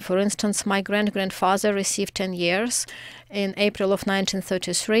famine. For instance, my grandfather received 10 years in April of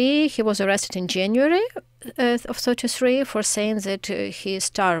 1933. He was arrested in January of 33 for saying that he is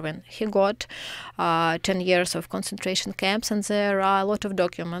starving. He got 10 years of concentration camps, and there are a lot of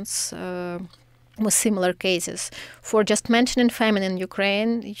documents with similar cases. For just mentioning famine in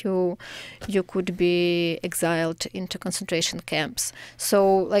Ukraine, you could be exiled into concentration camps. So,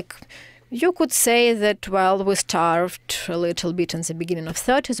 like, you could say that, well, we starved a little bit in the beginning of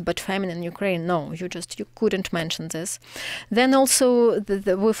 30s, but famine in Ukraine, no, you couldn't mention this. Then also,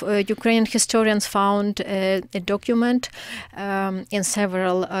 Ukrainian historians found a document in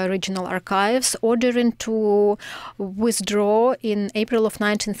several regional archives ordering to withdraw in April of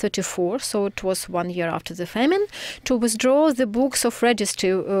 1934, so it was 1 year after the famine, to withdraw the books of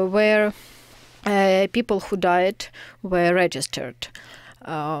registry where people who died were registered.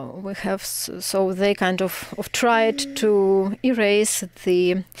 So they kind of tried to erase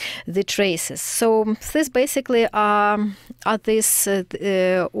the traces. So this basically are these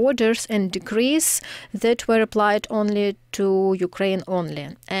orders and decrees that were applied only to Ukraine only.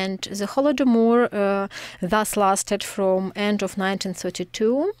 And the Holodomor thus lasted from end of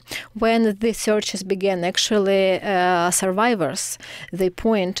 1932, when the searches began. Actually, survivors, they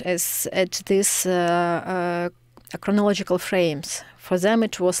point at these chronological frames. For them,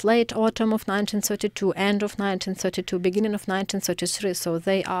 it was late autumn of 1932, end of 1932, beginning of 1933. So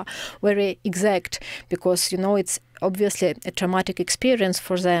they are very exact because, it's obviously a traumatic experience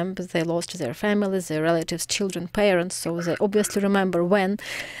for them. But they lost their families, their relatives, children, parents. So they obviously remember when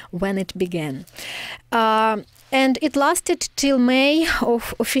it began. And it lasted till May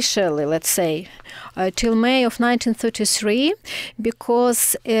of, officially, let's say, till May of 1933,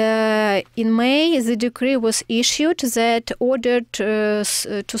 because in May the decree was issued that ordered to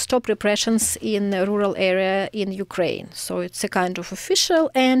stop repressions in a rural area in Ukraine. So it's a kind of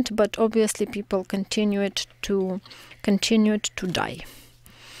official end, but obviously people continued to die.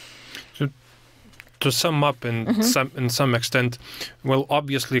 To sum up in some extent, well,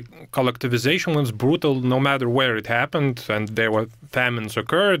 obviously collectivization was brutal no matter where it happened, and there were famines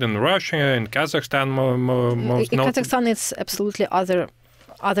occurred in Russia, in Kazakhstan. In Kazakhstan, it's absolutely other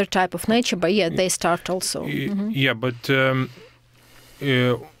type of nature, but yeah, they start also. Yeah, but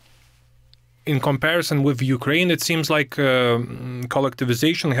in comparison with Ukraine, it seems like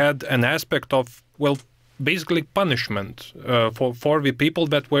collectivization had an aspect of, well, basically punishment for the people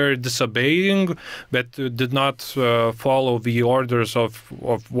that were disobeying, that did not follow the orders of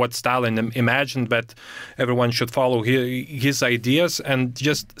what Stalin imagined that everyone should follow his ideas, and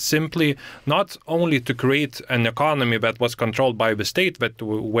just simply not only to create an economy that was controlled by the state, that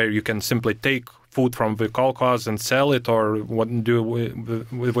where you can simply take food from the kolkhoz and sell it or do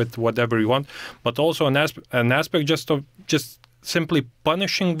with whatever you want, but also an aspect just simply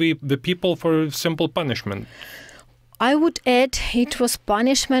punishing the people for simple punishment. I would add it was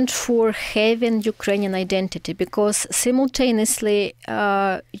punishment for having Ukrainian identity, because simultaneously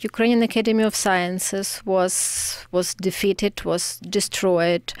Ukrainian Academy of Sciences was defeated, was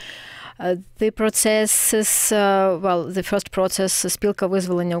destroyed. The processes, the first process, Спілка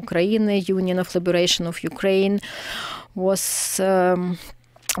визволення України, Union of Liberation of Ukraine, was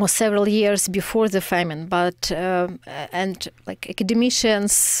several years before the famine, but and like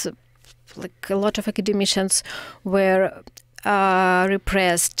academicians, like a lot of academicians were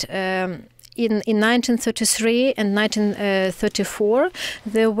repressed. In 1933 and 1934,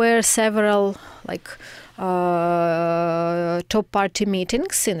 there were several top party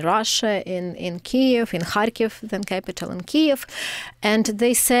meetings in Russia, in Kiev, in Kharkiv, then capital in Kiev, and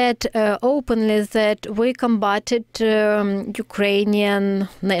they said openly that we combated Ukrainian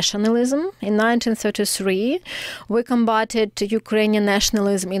nationalism in 1933. We combated Ukrainian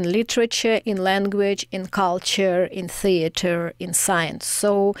nationalism in literature, in language, in culture, in theater, in science.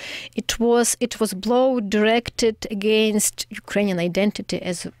 So it was blow directed against Ukrainian identity,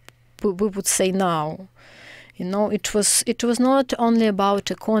 as we would say now. It was not only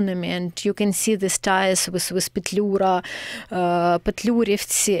about economy, and you can see these ties with Petlura,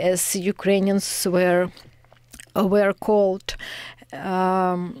 Petlurivtsi, as Ukrainians were called.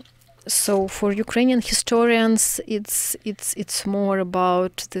 So for Ukrainian historians, it's more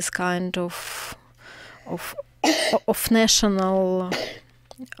about this kind of national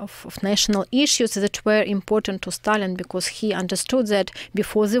national issues that were important to Stalin, because he understood that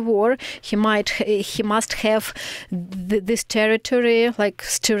before the war he must have this territory like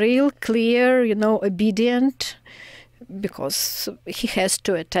sterile, clear, obedient, because he has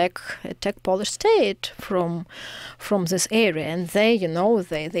to attack Polish state from this area, and they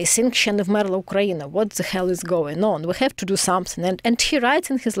think Merla Ukraina, what the hell is going on? We have to do something, and he writes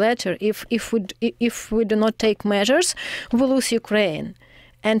in his letter, if we do not take measures, we will lose Ukraine,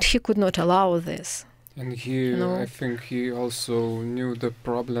 and he could not allow this. And I think he also knew the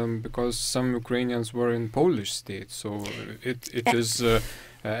problem because some Ukrainians were in Polish state, so it is.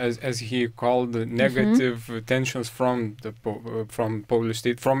 As he called the negative tensions from Polish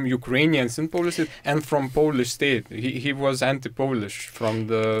state, from Ukrainians in Polish state, and from Polish state. He was anti-Polish from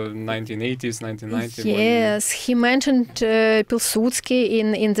the 1980s, 1990s. Yes, he mentioned Pilsudski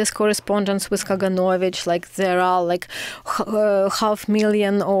in this correspondence with Kaganovich. Like there are like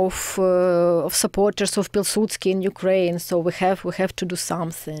 500,000 of supporters of Pilsudski in Ukraine, so we have to do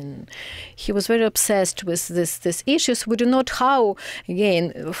something. He was very obsessed with these issues. We do not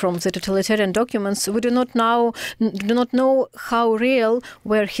from the totalitarian documents, we do not know how real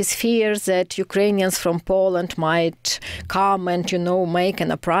were his fears that Ukrainians from Poland might come and make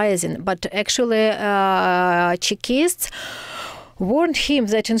an uprising. But actually, Chekists warned him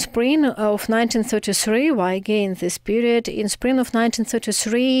that in spring of 1933, why again this period, in spring of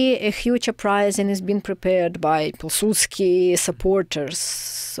 1933, a huge uprising is being prepared by Pilsudski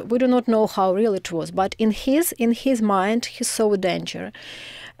supporters. We do not know how real it was, but in his mind, he saw danger,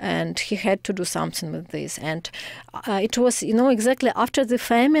 and he had to do something with this. And it was, exactly after the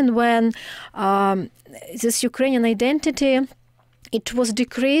famine when this Ukrainian identity, it was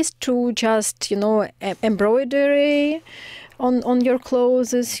decreased to just, embroidery on your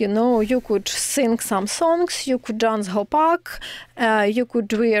clothes, you could sing some songs, you could dance hopak, you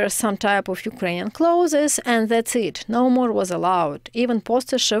could wear some type of Ukrainian clothes, and that's it. No more was allowed. Even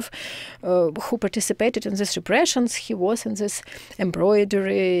Postashev, who participated in these repressions, he was in this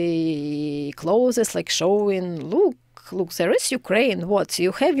embroidery clothes, like showing, look, there is Ukraine. What?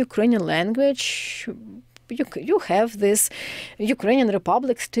 You have Ukrainian language. You have this Ukrainian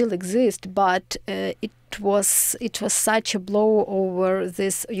Republic still exist, but it was such a blow over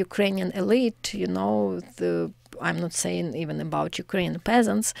this Ukrainian elite. I'm not saying even about Ukrainian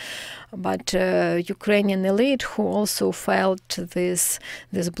peasants, but Ukrainian elite who also felt this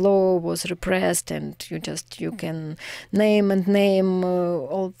blow was repressed, and you can name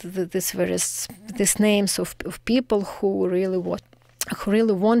all these names of people who really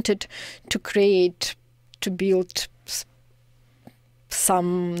wanted to build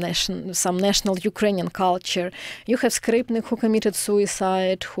some national Ukrainian culture. You have Skripnik, who committed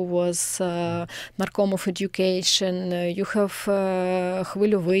suicide, who was Narcom of Education. You have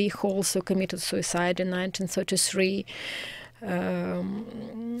Khvylyovy, who also committed suicide in 1933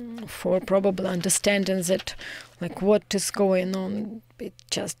 for probably understanding that, like, what is going on. It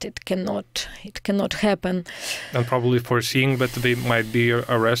cannot happen. And probably foreseeing that they might be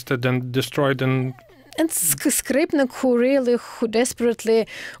arrested and destroyed And Skripnik, who desperately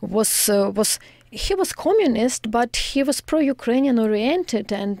was communist, but he was pro-Ukrainian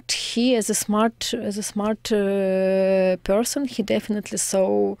oriented, and he, as a smart person, he definitely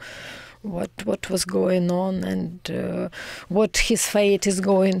saw what was going on and what his fate is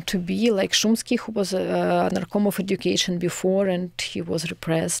going to be. Like Shumsky, who was a Narcom of Education before, and he was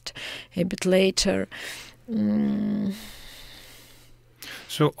repressed a bit later.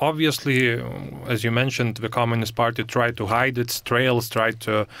 So obviously, as you mentioned, the Communist Party tried to hide its trails, tried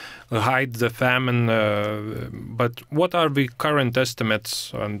to hide the famine. But what are the current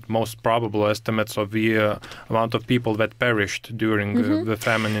estimates and most probable estimates of the amount of people that perished during the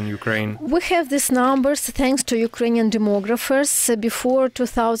famine in Ukraine? We have these numbers thanks to Ukrainian demographers. Before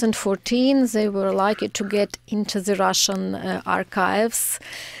 2014, they were lucky to get into the Russian archives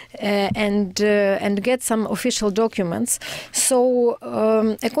and get some official documents. So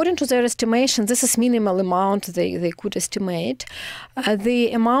according to their estimation, this is minimal amount they could estimate.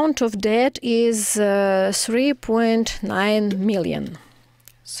 The amount of debt is 3.9 million.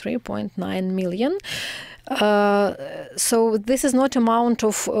 3.9 million. So this is not amount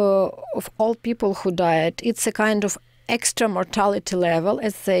of all people who died. It's a kind of extra mortality level,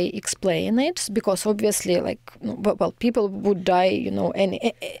 as they explain it, because obviously, people would die,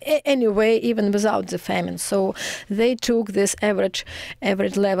 anyway, even without the famine. So they took this average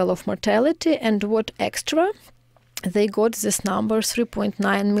level of mortality, and what extra? they got this number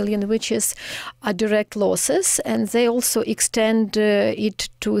 3.9 million, which is direct losses, and they also extend it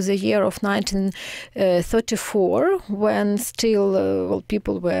to the year of 1934, when still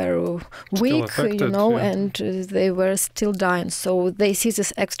people were weak, affected, and they were still dying. So they see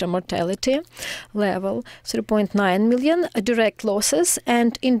this extra mortality level, 3.9 million direct losses,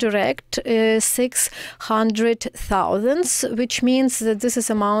 and indirect 600,000, which means that this is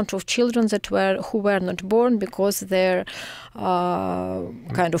amount of children who were not born because their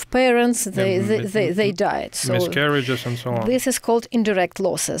kind of parents, they died. So miscarriages and so on. This is called indirect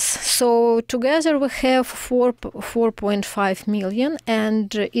losses. So together we have 4.5 million,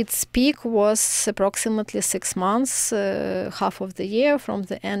 and its peak was approximately 6 months, half of the year from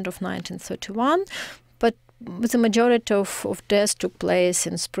the end of 1931. But the majority of deaths took place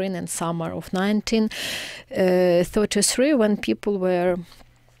in spring and summer of 1933, when people were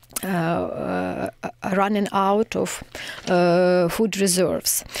running out of food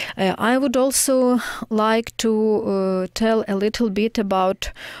reserves. I would also like to tell a little bit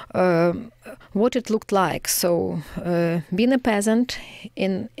about what it looked like. So being a peasant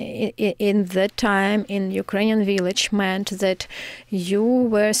in that time in Ukrainian village meant that you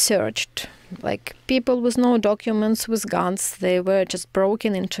were searched. Like people with no documents, with guns, they were just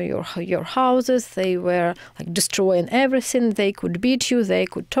broken into your houses. They were like destroying everything. They could beat you. They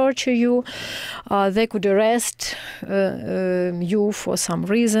could torture you. They could arrest you for some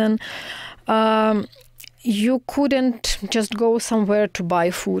reason. You couldn't just go somewhere to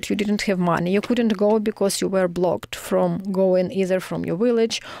buy food. You didn't have money. You couldn't go because you were blocked from going either from your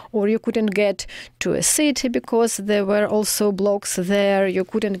village, or you couldn't get to a city because there were also blocks there. You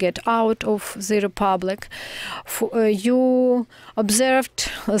couldn't get out of the republic. You observed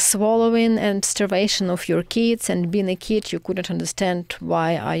swallowing and starvation of your kids, and being a kid, you couldn't understand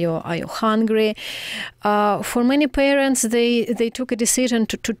why are you hungry. For many parents, they took a decision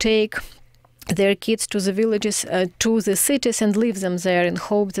to take their kids to the villages, to the cities, and leave them there in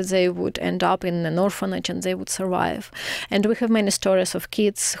hope that they would end up in an orphanage and they would survive. And we have many stories of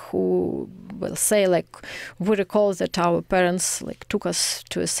kids who will say, like, we recall that our parents took us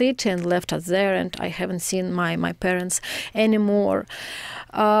to a city and left us there, and I haven't seen my parents anymore.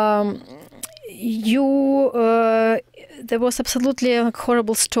 There was absolutely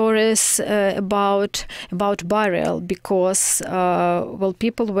horrible stories about burial, because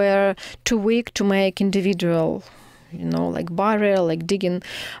people were too weak to make individual, burial, like digging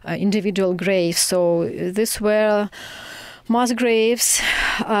individual graves. So these were mass graves,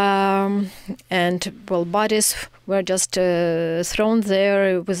 and bodies were just thrown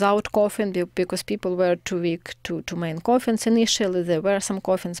there without coffin, because people were too weak to make coffins. Initially there were some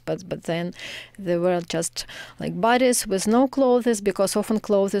coffins, but then there were just bodies with no clothes, because often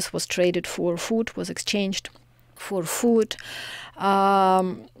clothes was traded for food, was exchanged for food.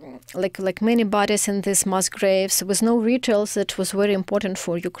 Like many bodies in these mass graves, with no rituals. That was very important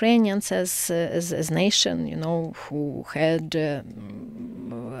for Ukrainians as nation, who had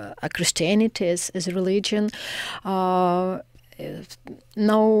Christianity as religion. No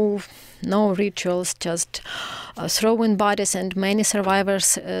rituals, just throwing bodies, and many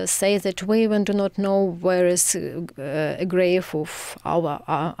survivors say that we even do not know where is a grave of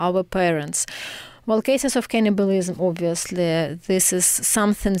our parents. Well, cases of cannibalism, obviously, this is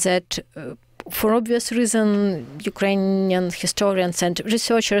something that, for obvious reason, Ukrainian historians and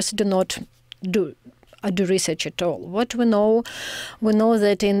researchers do not do research at all. What we know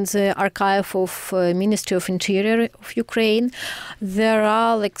that in the archive of Ministry of Interior of Ukraine, there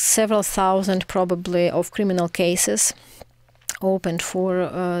are several thousand probably of criminal cases opened for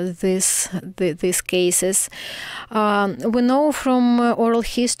these cases. We know from oral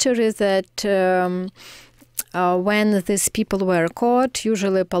history that when these people were caught,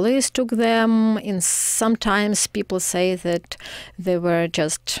 usually police took them. Sometimes people say that they were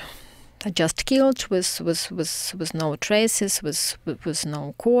just killed with no traces, with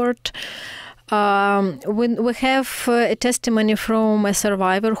no court. We have a testimony from a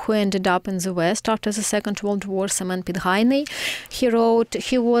survivor who ended up in the West after the Second World War, Semen Pidhainy. He wrote,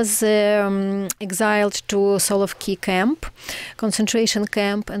 he was exiled to Solovki camp, concentration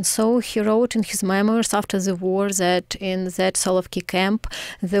camp, and so he wrote in his memoirs after the war that in that Solovki camp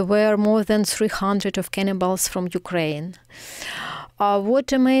there were more than 300 of cannibals from Ukraine.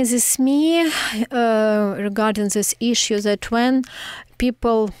 What amazes me regarding this issue, that when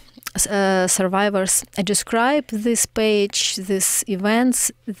people survivors describe this page, these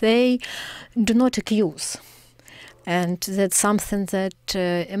events, they do not accuse. And that's something that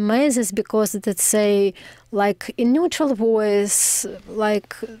amazes, because they say, in neutral voice,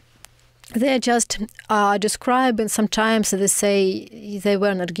 They just describe, and sometimes they say they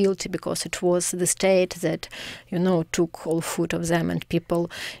were not guilty because it was the state that, took all food of them, and people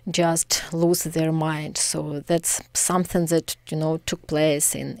just lose their mind. So that's something that, took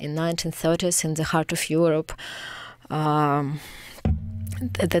place in 1930s in the heart of Europe.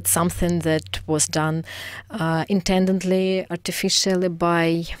 That's something that was done intendedly, artificially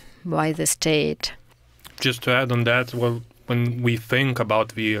by the state. Just to add on that, well, when we think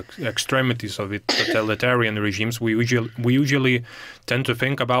about the extremities of the totalitarian regimes, we usually tend to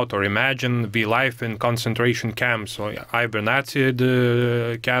think about or imagine the life in concentration camps, or either Nazi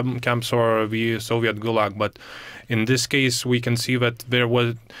camps or the Soviet Gulag. But in this case, we can see that there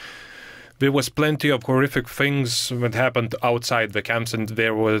was plenty of horrific things that happened outside the camps, and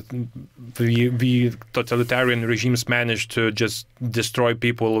there was the totalitarian regimes managed to just destroy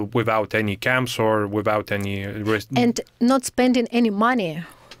people without any camps or without any and not spending any money.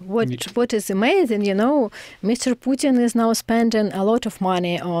 What is amazing, Mr. Putin is now spending a lot of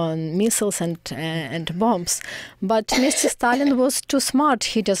money on missiles and bombs, but Mr. Stalin was too smart.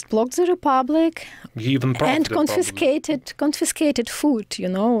 He just blocked the republic and confiscated food,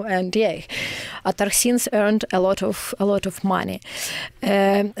 and Atarsins earned a lot of money,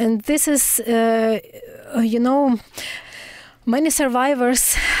 and this is, many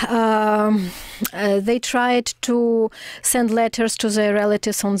survivors, they tried to send letters to their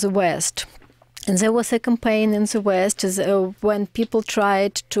relatives on the West. And there was a campaign in the West when people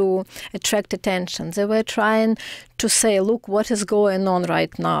tried to attract attention. They were trying to say, look, what is going on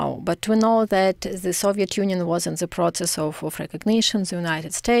right now? But we know that the Soviet Union was in the process of recognition. The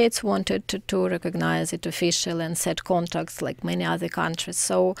United States wanted to recognize it officially and set contacts like many other countries.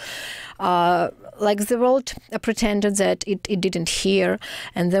 So the world pretended that it didn't hear.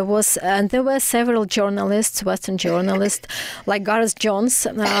 And there were several journalists, Western journalists, like Gareth Jones,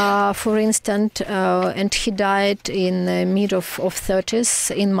 for instance, and he died in the mid of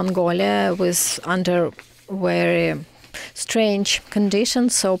 30s in Mongolia under very strange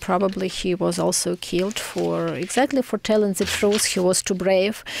conditions, so probably he was also killed for telling the truth. He was too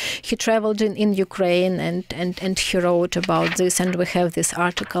brave. He traveled in Ukraine and he wrote about this, and we have these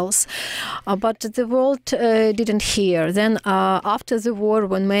articles. But the world didn't hear. Then after the war,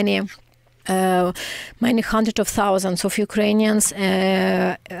 when many hundreds of thousands of Ukrainians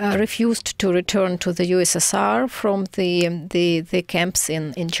refused to return to the USSR from the camps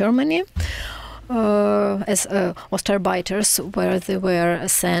in Germany, as Ostarbeiters, where they were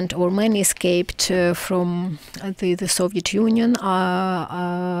sent, or many escaped from the Soviet Union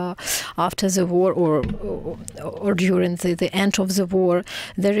after the war or during the end of the war.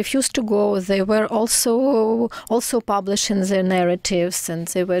 They refused to go. They were also publishing their narratives, and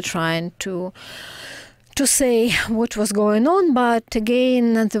they were trying to say what was going on, but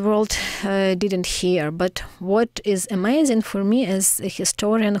again, the world didn't hear. But what is amazing for me as a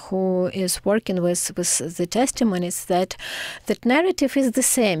historian who is working with the testimonies, that narrative is the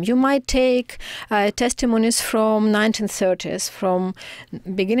same. You might take testimonies from 1930s, from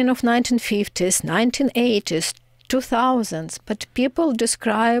beginning of 1950s, 1980s, 2000s, but people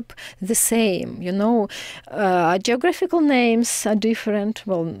describe the same. Geographical names are different.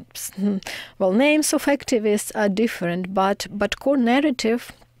 Well, names of activists are different, but core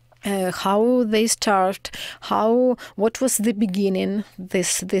narrative, how they started, what was the beginning, the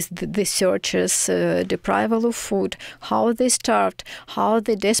searches, deprival of food, how they started, how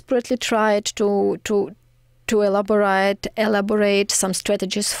they desperately tried to elaborate some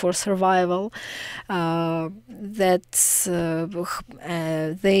strategies for survival. They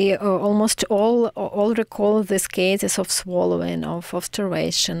almost all recall these cases of swallowing, of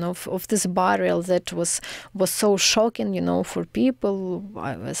starvation, of this burial that was so shocking, for people,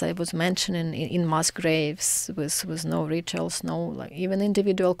 as I was mentioning, in mass graves with no rituals, even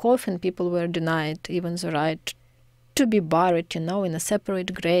individual coffin. People were denied even the right to be buried, in a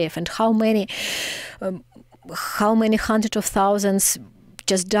separate grave. And how many hundreds of thousands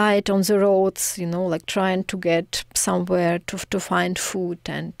just died on the roads, trying to get somewhere to find food,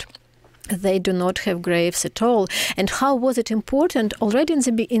 and they do not have graves at all. And how was it important already in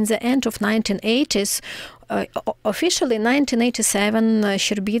the end of 1980s? Officially, in 1987,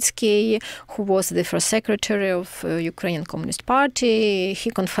 Sherbitsky, who was the first secretary of Ukrainian Communist Party, he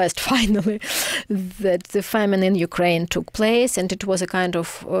confessed finally that the famine in Ukraine took place, and it was a kind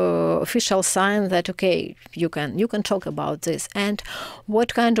of official sign that, okay, you can talk about this. And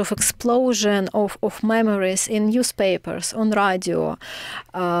what kind of explosion of memories in newspapers, on radio,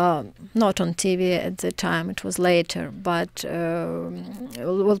 not on TV at the time, it was later, but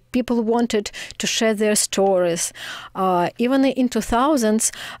people wanted to share their stories. stories. Even in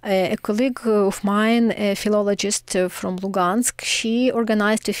 2000s, a colleague of mine, a philologist from Lugansk, she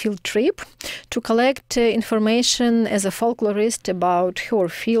organized a field trip to collect information as a folklorist about her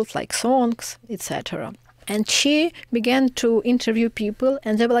field, like songs, etc. And she began to interview people,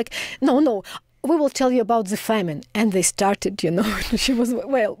 and they were like, no, we will tell you about the famine. And they started, she was,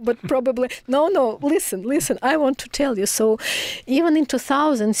 well, but probably, no, listen, I want to tell you. So even in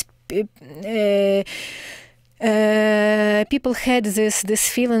 2000s, people had this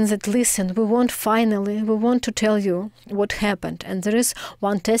feeling that, listen, we want to tell you what happened. And there is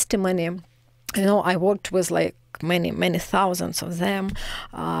one testimony, I worked with like many thousands of them.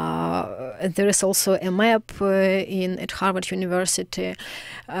 There is also a map at Harvard University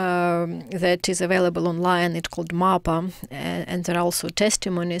that is available online. It's called MAPA, and there are also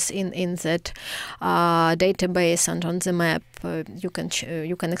testimonies in that database, and on the map you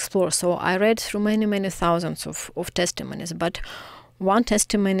can explore. So I read through many thousands of testimonies, but one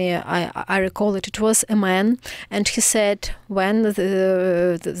testimony, I recall it was a man, and he said when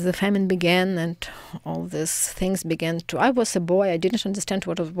the famine began and all these things began I was a boy, I didn't understand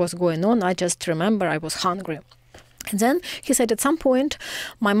what was going on, I just remember I was hungry. And then he said, at some point,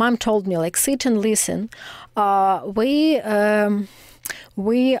 my mom told me, like, sit and listen, we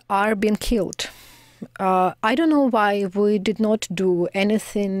are being killed. I don't know why we did not do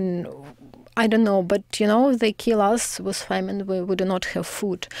anything. I don't know, but they kill us with famine. We do not have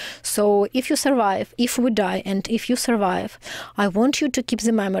food. So if you survive, if we die, and if you survive, I want you to keep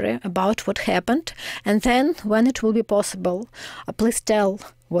the memory about what happened. And then when it will be possible, please tell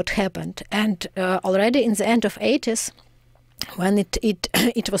what happened. And already in the end of 80s, when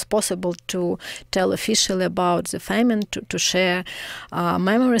it was possible to tell officially about the famine, to share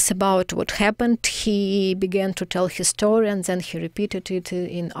memories about what happened, he began to tell his story, and then he repeated it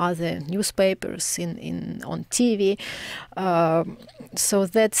in other newspapers, on TV. So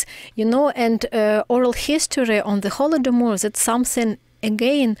that's, and oral history on the Holodomor, that's something,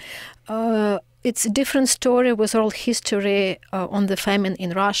 again, it's a different story with oral history on the famine in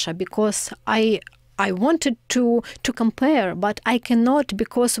Russia, because I wanted to compare, but I cannot,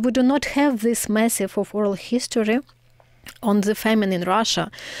 because we do not have this massive of oral history on the famine in Russia.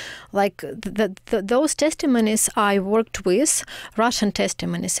 Like those testimonies I worked with, Russian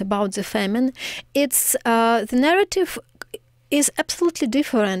testimonies about the famine, it's the narrative is absolutely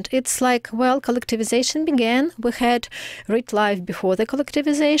different. It's like, well, collectivization began. We had rich life before the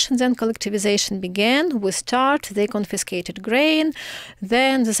collectivization. Then collectivization began. We they confiscated grain.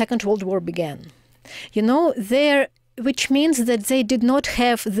 Then the Second World War began. Which means that they did not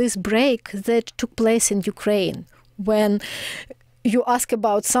have this break that took place in Ukraine, when you ask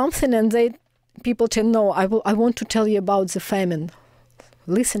about something and people tell, no, I want to tell you about the famine.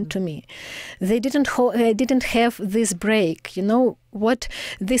 Listen to me. They didn't have this break. What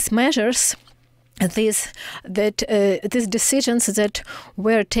these measures, these decisions that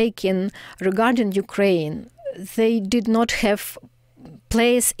were taken regarding Ukraine, they did not have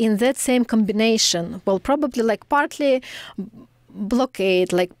place in that same combination. Well, probably like partly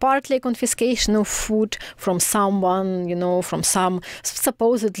blockade, like partly confiscation of food from someone, from some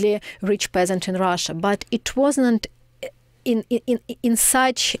supposedly rich peasant in Russia. But it wasn't in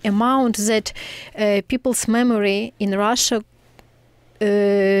such amount that people's memory in Russia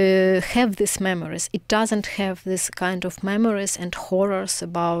have these memories. It doesn't have this kind of memories and horrors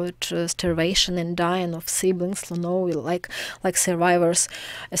about starvation and dying of siblings. Like survivors.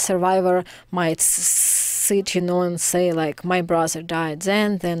 A survivor might sit, and say, like, my brother died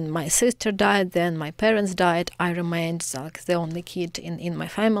then my sister died, then my parents died. I remained like the only kid in my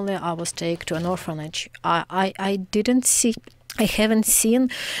family. I was taken to an orphanage. I haven't seen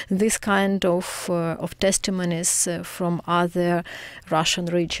this kind of testimonies from other Russian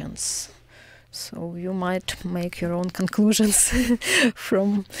regions. So you might make your own conclusions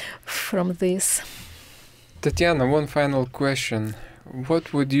from this. Tetiana, one final question.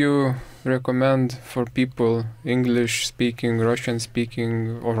 What would you recommend for people, English-speaking,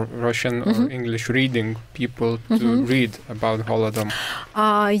 Russian-speaking, or Russian or English reading people to read about Holodomor?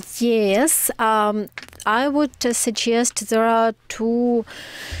 Yes, I would suggest there are two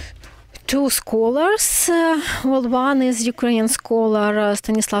scholars. Well, one is Ukrainian scholar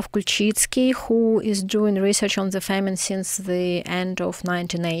Stanislav Kulchitsky, who is doing research on the famine since the end of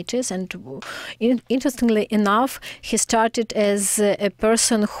 1980s. And interestingly enough, he started as a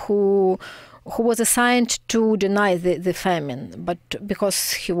person who was assigned to deny the famine, but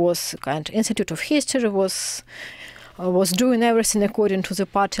because he was kind of Institute of History was was doing everything according to the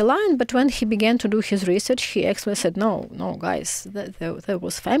party line. But when he began to do his research, he actually said, no, guys, there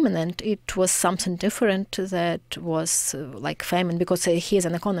was famine, and it was something different that was like famine, because he is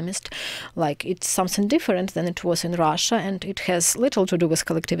an economist. Like, it's something different than it was in Russia, and it has little to do with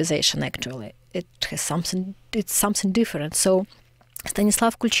collectivization, actually. It's something different. So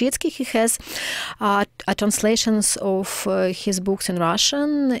Stanislav Kulczycki, he has translations of his books in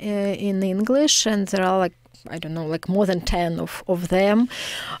Russian, in English, and there are more than 10 of them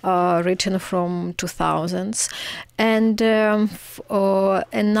written from 2000s. And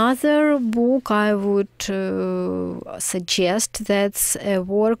another book I would suggest, that's a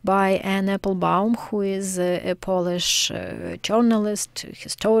work by Anne Applebaum, who is a Polish journalist,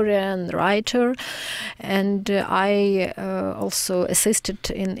 historian, writer, and I also assisted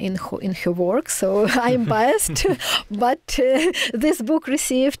in her work, so I'm biased. But this book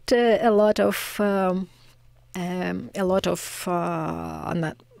received a lot of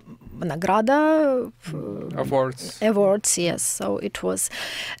nagrada awards, yes. So it was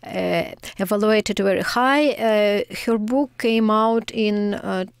evaluated very high. Her book came out in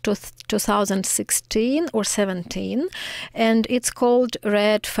 2016 or 17, and it's called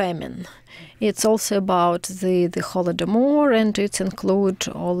Red Famine. It's also about the Holodomor, and it includes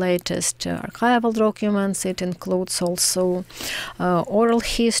all latest archival documents. It includes also oral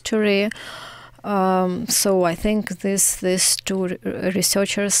history. So I think these two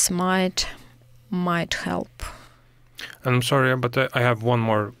researchers might help. I'm sorry, but I have one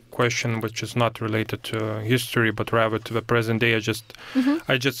more question, which is not related to history, but rather to the present day.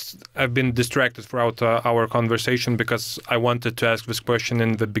 I've been distracted throughout our conversation because I wanted to ask this question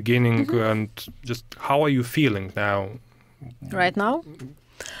in the beginning. And just how are you feeling now? Right now?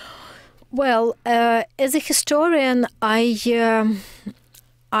 Well, as a historian,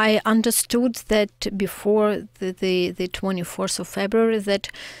 I understood that before the 24th of February that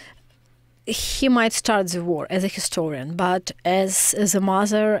he might start the war as a historian, but as a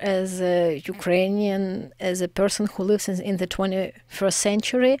mother, as a Ukrainian, as a person who lives in the 21st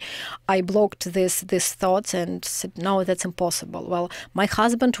century, I blocked these thoughts and said, no, that's impossible. Well, my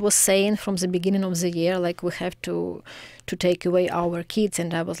husband was saying from the beginning of the year, like, we have to take away our kids,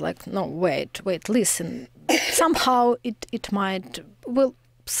 and I was like, no, wait, listen. Somehow it might,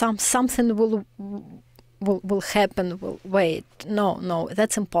 something will happen. Wait, no,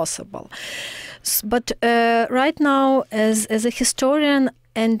 that's impossible. But right now, as a historian,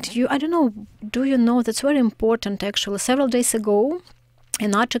 and I don't know, do you know, that's very important actually. Several days ago,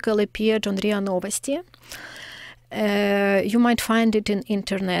 an article appeared on RIA Novosti. You might find it in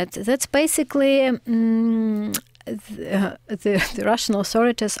internet. That's basically the Russian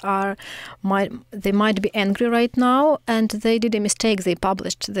authorities might be angry right now, and they did a mistake. They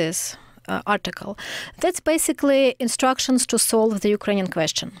published this article. That's basically instructions to solve the Ukrainian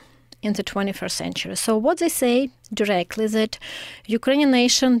question in the 21st century. So what they say directly, that Ukrainian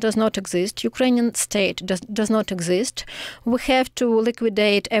nation does not exist, Ukrainian state does not exist. We have to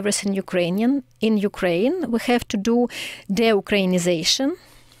liquidate everything Ukrainian in Ukraine. We have to do de-Ukrainization.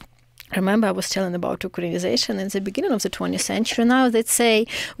 Remember, I was telling about Ukrainization in the beginning of the 20th century. Now they say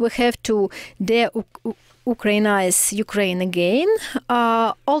we have to de-Ukrainize Ukraine again.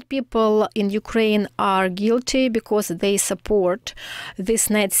 All people in Ukraine are guilty because they support these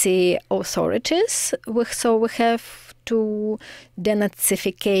Nazi authorities. So we have to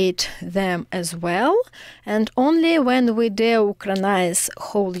denazificate them as well. And only when we de-Ukrainize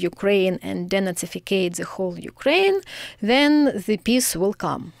whole Ukraine and denazificate the whole Ukraine, then the peace will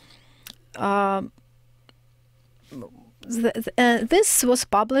come. This was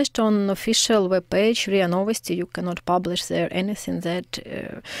published on official webpage, RIA Novosti. You cannot publish there anything that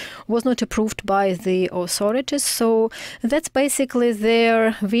was not approved by the authorities. So that's basically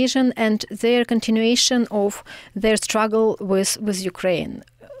their vision and their continuation of their struggle with Ukraine.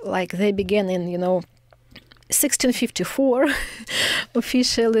 Like, they began in, 1654.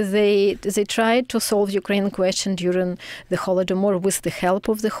 Officially, they tried to solve the Ukrainian question during the Holodomor with the help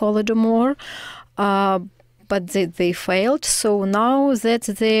of the Holodomor. But they failed. So now that's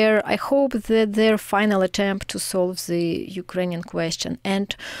I hope that their final attempt to solve the Ukrainian question.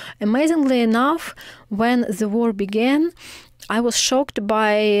 And amazingly enough, when the war began, I was shocked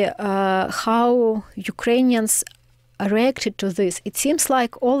by how Ukrainians reacted to this. It seems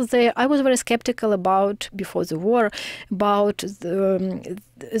like I was very skeptical about, before the war, about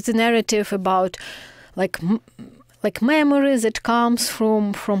the narrative about like memories that comes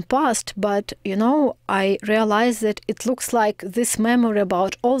from past, but I realized that it looks like this memory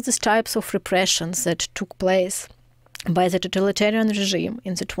about all these types of repressions that took place by the totalitarian regime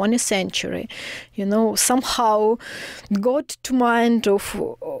in the 20th century, somehow got to mind of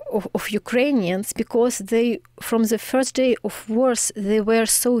Ukrainians, because they, from the first day of wars, they were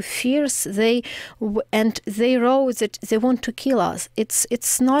so fierce. They wrote that they want to kill us.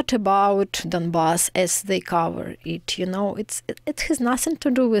 It's not about Donbas as they cover it. It has nothing to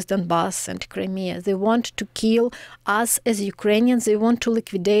do with Donbas and Crimea. They want to kill us as Ukrainians. They want to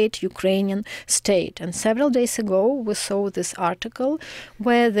liquidate Ukrainian state. And several days ago, we saw this article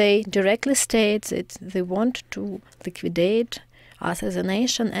where they directly state that they want to liquidate us as a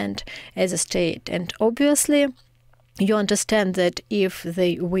nation and as a state. And obviously, you understand that if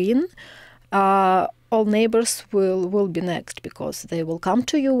they win, all neighbors will be next, because they will come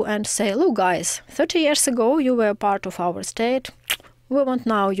to you and say, look, guys, 30 years ago, you were part of our state. We want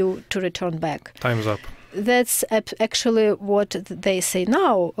now you to return back. Time's up. That's actually what they say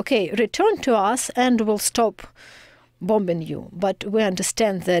now. Okay, return to us and we'll stop bombing you. But we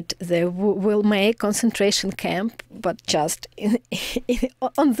understand that they will make concentration camp, but just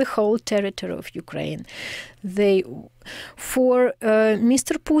on the whole territory of Ukraine. For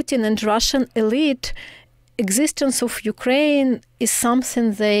Mr. Putin and Russian elite, existence of Ukraine is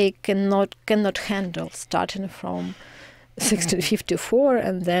something they cannot handle, starting from 1654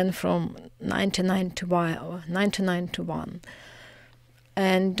 and then from 1991.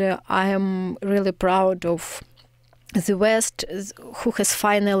 And I am really proud of the West, who has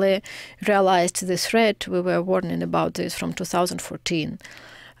finally realized this threat. We were warning about this from 2014.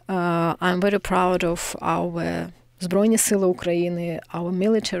 I'm very proud of our Збройні Сили України, our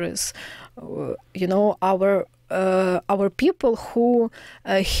militaries, our people who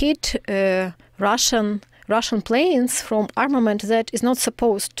hit Russian planes from armament that is not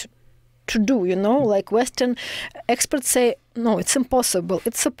supposed to do, like Western experts say, no, it's impossible.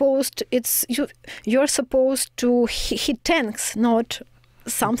 You're supposed to hit tanks, not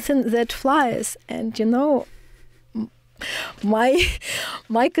something that flies. And my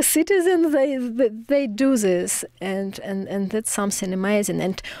citizens, they do this, and that's something amazing.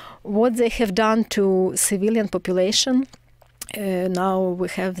 And what they have done to civilian population. Now we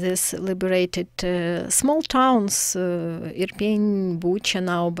have this liberated small towns, Irpin, Bucha,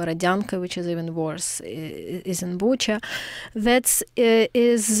 now Borodyanka, which is even worse, is in Bucha. That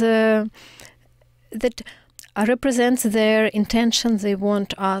represents their intention. They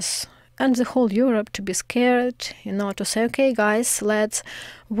want us and the whole Europe to be scared, to say, okay, guys,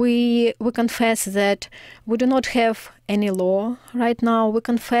 we confess that we do not have any law right now. We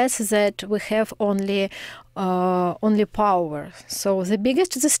confess that we have only power. So the bigger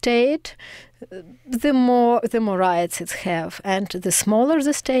the state, the more rights it have, and the smaller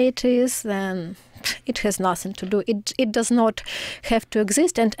the state is, then it has nothing to do. It does not have to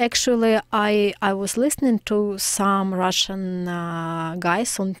exist. And actually, I was listening to some Russian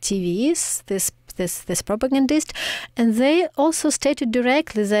guys on TVs, this propagandist, and they also stated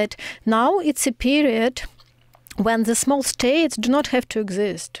directly that now it's a period when the small states do not have to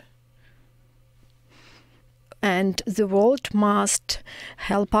exist. And the world must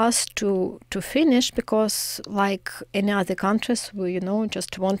help us to finish, because like any other countries, we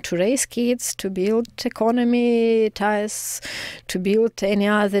just want to raise kids, to build economy ties, to build any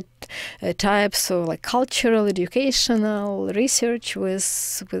other types of like cultural, educational research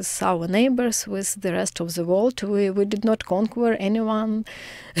with our neighbors, with the rest of the world. We did not conquer anyone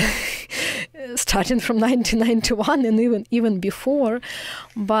starting from 1991 and even before.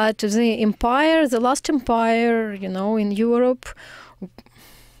 But the last empire, in Europe,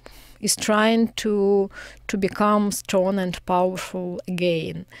 is trying to become strong and powerful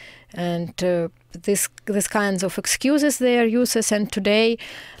again. And this kinds of excuses they are uses. And today,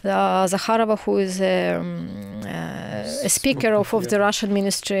 Zakharova, who is a speaker of the Russian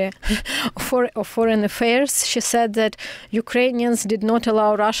Ministry of Foreign Affairs, she said that Ukrainians did not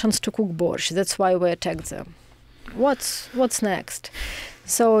allow Russians to cook borscht. That's why we attacked them. What's next?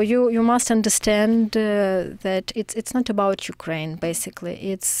 So you must understand that it's not about Ukraine. Basically,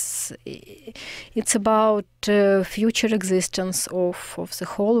 it's about future existence of the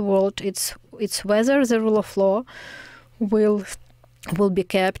whole world. It's whether the rule of law will be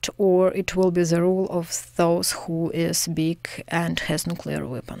kept, or it will be the rule of those who is big and has nuclear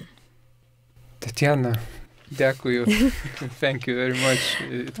weapon. Tetiana, dėkui. Thank you very much.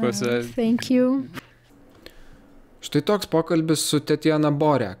 It was Thank you. Štai toks pokalbis su Tetiana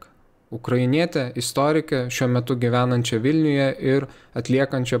Boriak, ukrainietė, istorikė, šiuo metu gyvenančia Vilniuje ir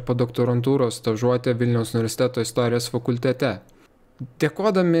atliekančia podoktorantūros stažuotę Vilniaus universiteto istorijos fakultete.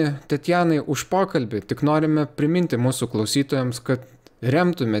 Dėkodami Tetianai už pokalbį, tik norime priminti mūsų klausytojams, kad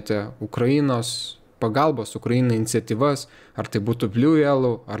remtumėte Ukrainos pagalbos Ukrainai iniciatyvas, ar tai būtų Blue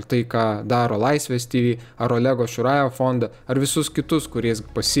Yellow, ar tai, ką daro Laisvės TV, ar Olego Šurajevo fondą, ar visus kitus, kuriais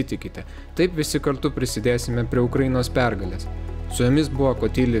pasitikite. Taip visi kartu prisidėsime prie Ukrainos pergalės. Su jumis buvo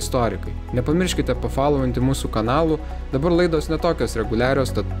tyli istorikai. Nepamirškite pafollowinti mūsų kanalų, dabar laidos netokios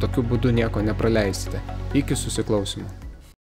reguliarios, tad tokiu būdu nieko nepraleisite. Iki susiklausimo.